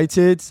Manchester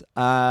United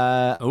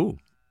at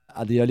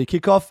the early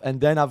kickoff,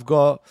 and then I've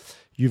got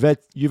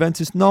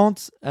Juventus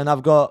Nantes, and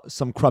I've got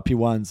some crappy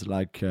ones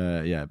like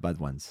bad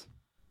ones,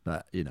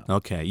 but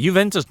Okay,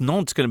 Juventus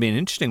Nantes is going to be an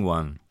interesting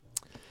one.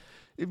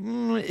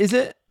 Is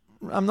it?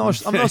 I'm not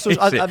so.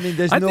 I mean,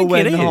 there's no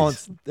way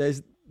Nantes.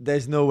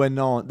 There's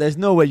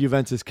no way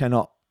Juventus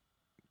cannot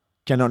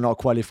not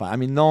qualify. I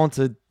mean, Nantes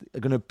are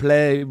going to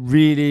play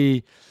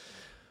really,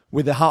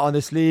 with their heart on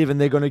their sleeve,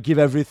 and they're going to give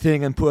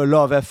everything and put a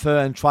lot of effort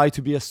and try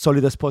to be as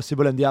solid as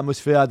possible. And the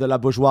atmosphere at the La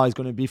Beaujoire is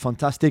going to be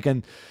fantastic.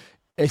 And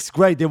it's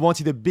great. They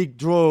wanted a big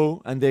draw,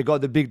 and they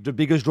got the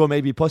biggest draw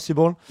maybe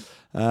possible.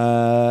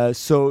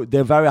 So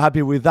they're very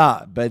happy with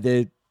that. But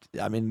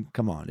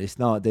come on,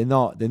 they're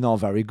not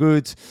very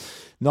good.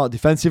 Not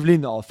defensively,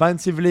 not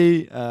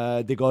offensively.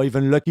 They got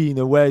even lucky in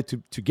a way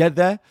to get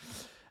there.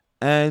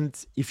 And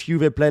if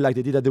Juve play like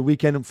they did at the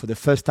weekend for the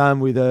first time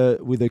with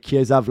the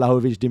Chiesa,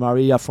 Vlahovic, Di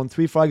Maria front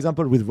three, for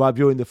example, with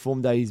Rabiot in the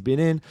form that he's been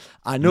in,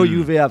 I know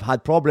Juve have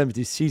had problems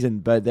this season,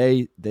 but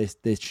they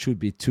should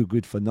be too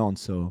good for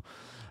Nantes. So,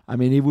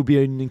 it would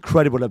be an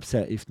incredible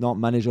upset if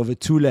Nantes managed over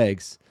 2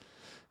 legs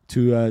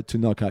to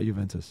knock out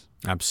Juventus.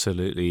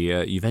 Absolutely.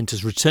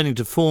 Juventus returning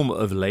to form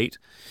of late,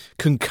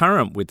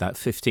 concurrent with that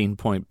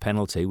 15-point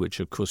penalty, which,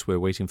 of course, we're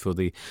waiting for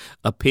the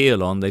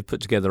appeal on. They've put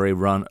together a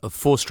run of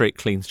 4 straight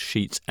clean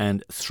sheets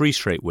and 3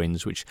 straight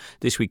wins, which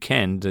this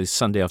weekend, this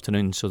Sunday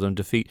afternoon, saw them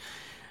defeat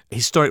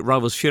historic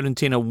rivals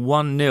Fiorentina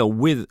 1-0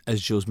 with,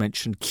 as Jules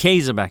mentioned,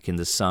 Chiesa back in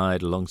the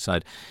side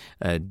alongside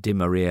Di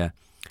Maria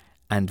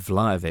and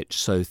Vlahovic.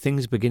 So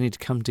things beginning to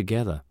come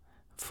together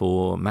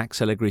for Max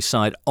Allegri's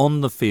side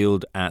on the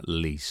field at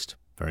least.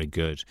 Very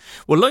good.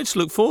 Well, loads to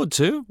look forward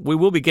to. We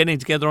will be getting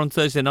together on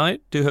Thursday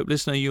night. Do hope,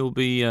 listener, you'll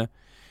be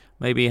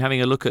maybe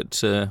having a look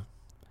at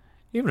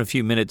even a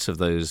few minutes of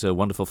those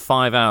wonderful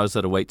 5 hours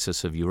that awaits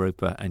us of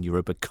Europa and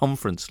Europa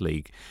Conference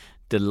League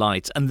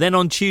delight. And then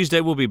on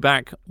Tuesday, we'll be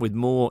back with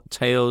more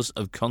tales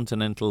of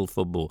continental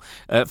football.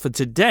 For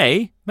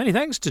today, many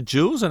thanks to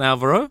Jules and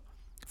Alvaro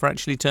for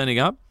actually turning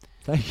up.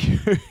 Thank you.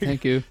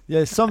 Thank you.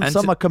 Yeah, some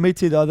are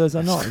committed, others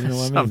are not. You know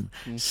what I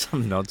mean?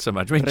 Some not so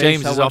much.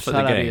 James is off at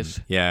the game.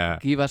 Yeah.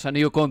 Give us a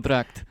new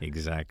contract.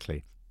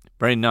 Exactly.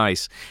 Very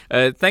nice.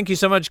 Thank you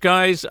so much,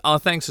 guys. Our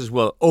thanks as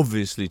well,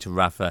 obviously, to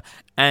Rafa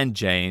and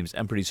James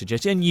and producer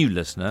Jesse and you,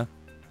 listener.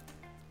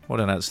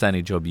 What an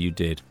outstanding job you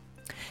did.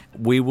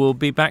 We will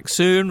be back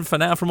soon. For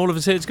now, from all of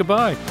us here, it's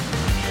goodbye.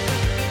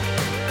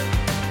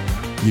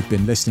 You've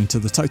been listening to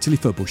The Totally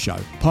Football Show,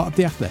 part of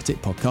the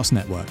Athletic Podcast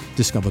Network.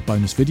 Discover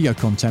bonus video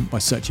content by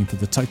searching for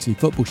The Totally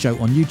Football Show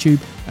on YouTube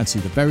and see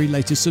the very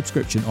latest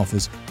subscription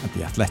offers at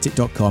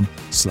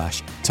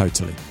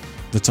theathletic.com/totally.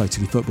 The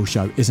Totally Football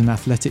Show is an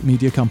Athletic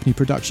Media Company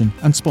production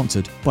and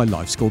sponsored by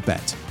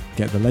LiveScoreBet.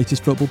 Get the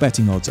latest football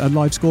betting odds at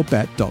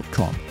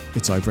livescorebet.com.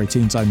 It's over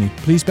 18s only.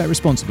 Please bet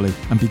responsibly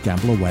and be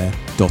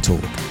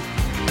gambleaware.org.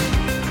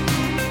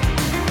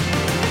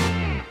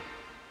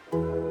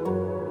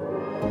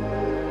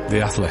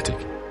 The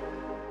Athletic.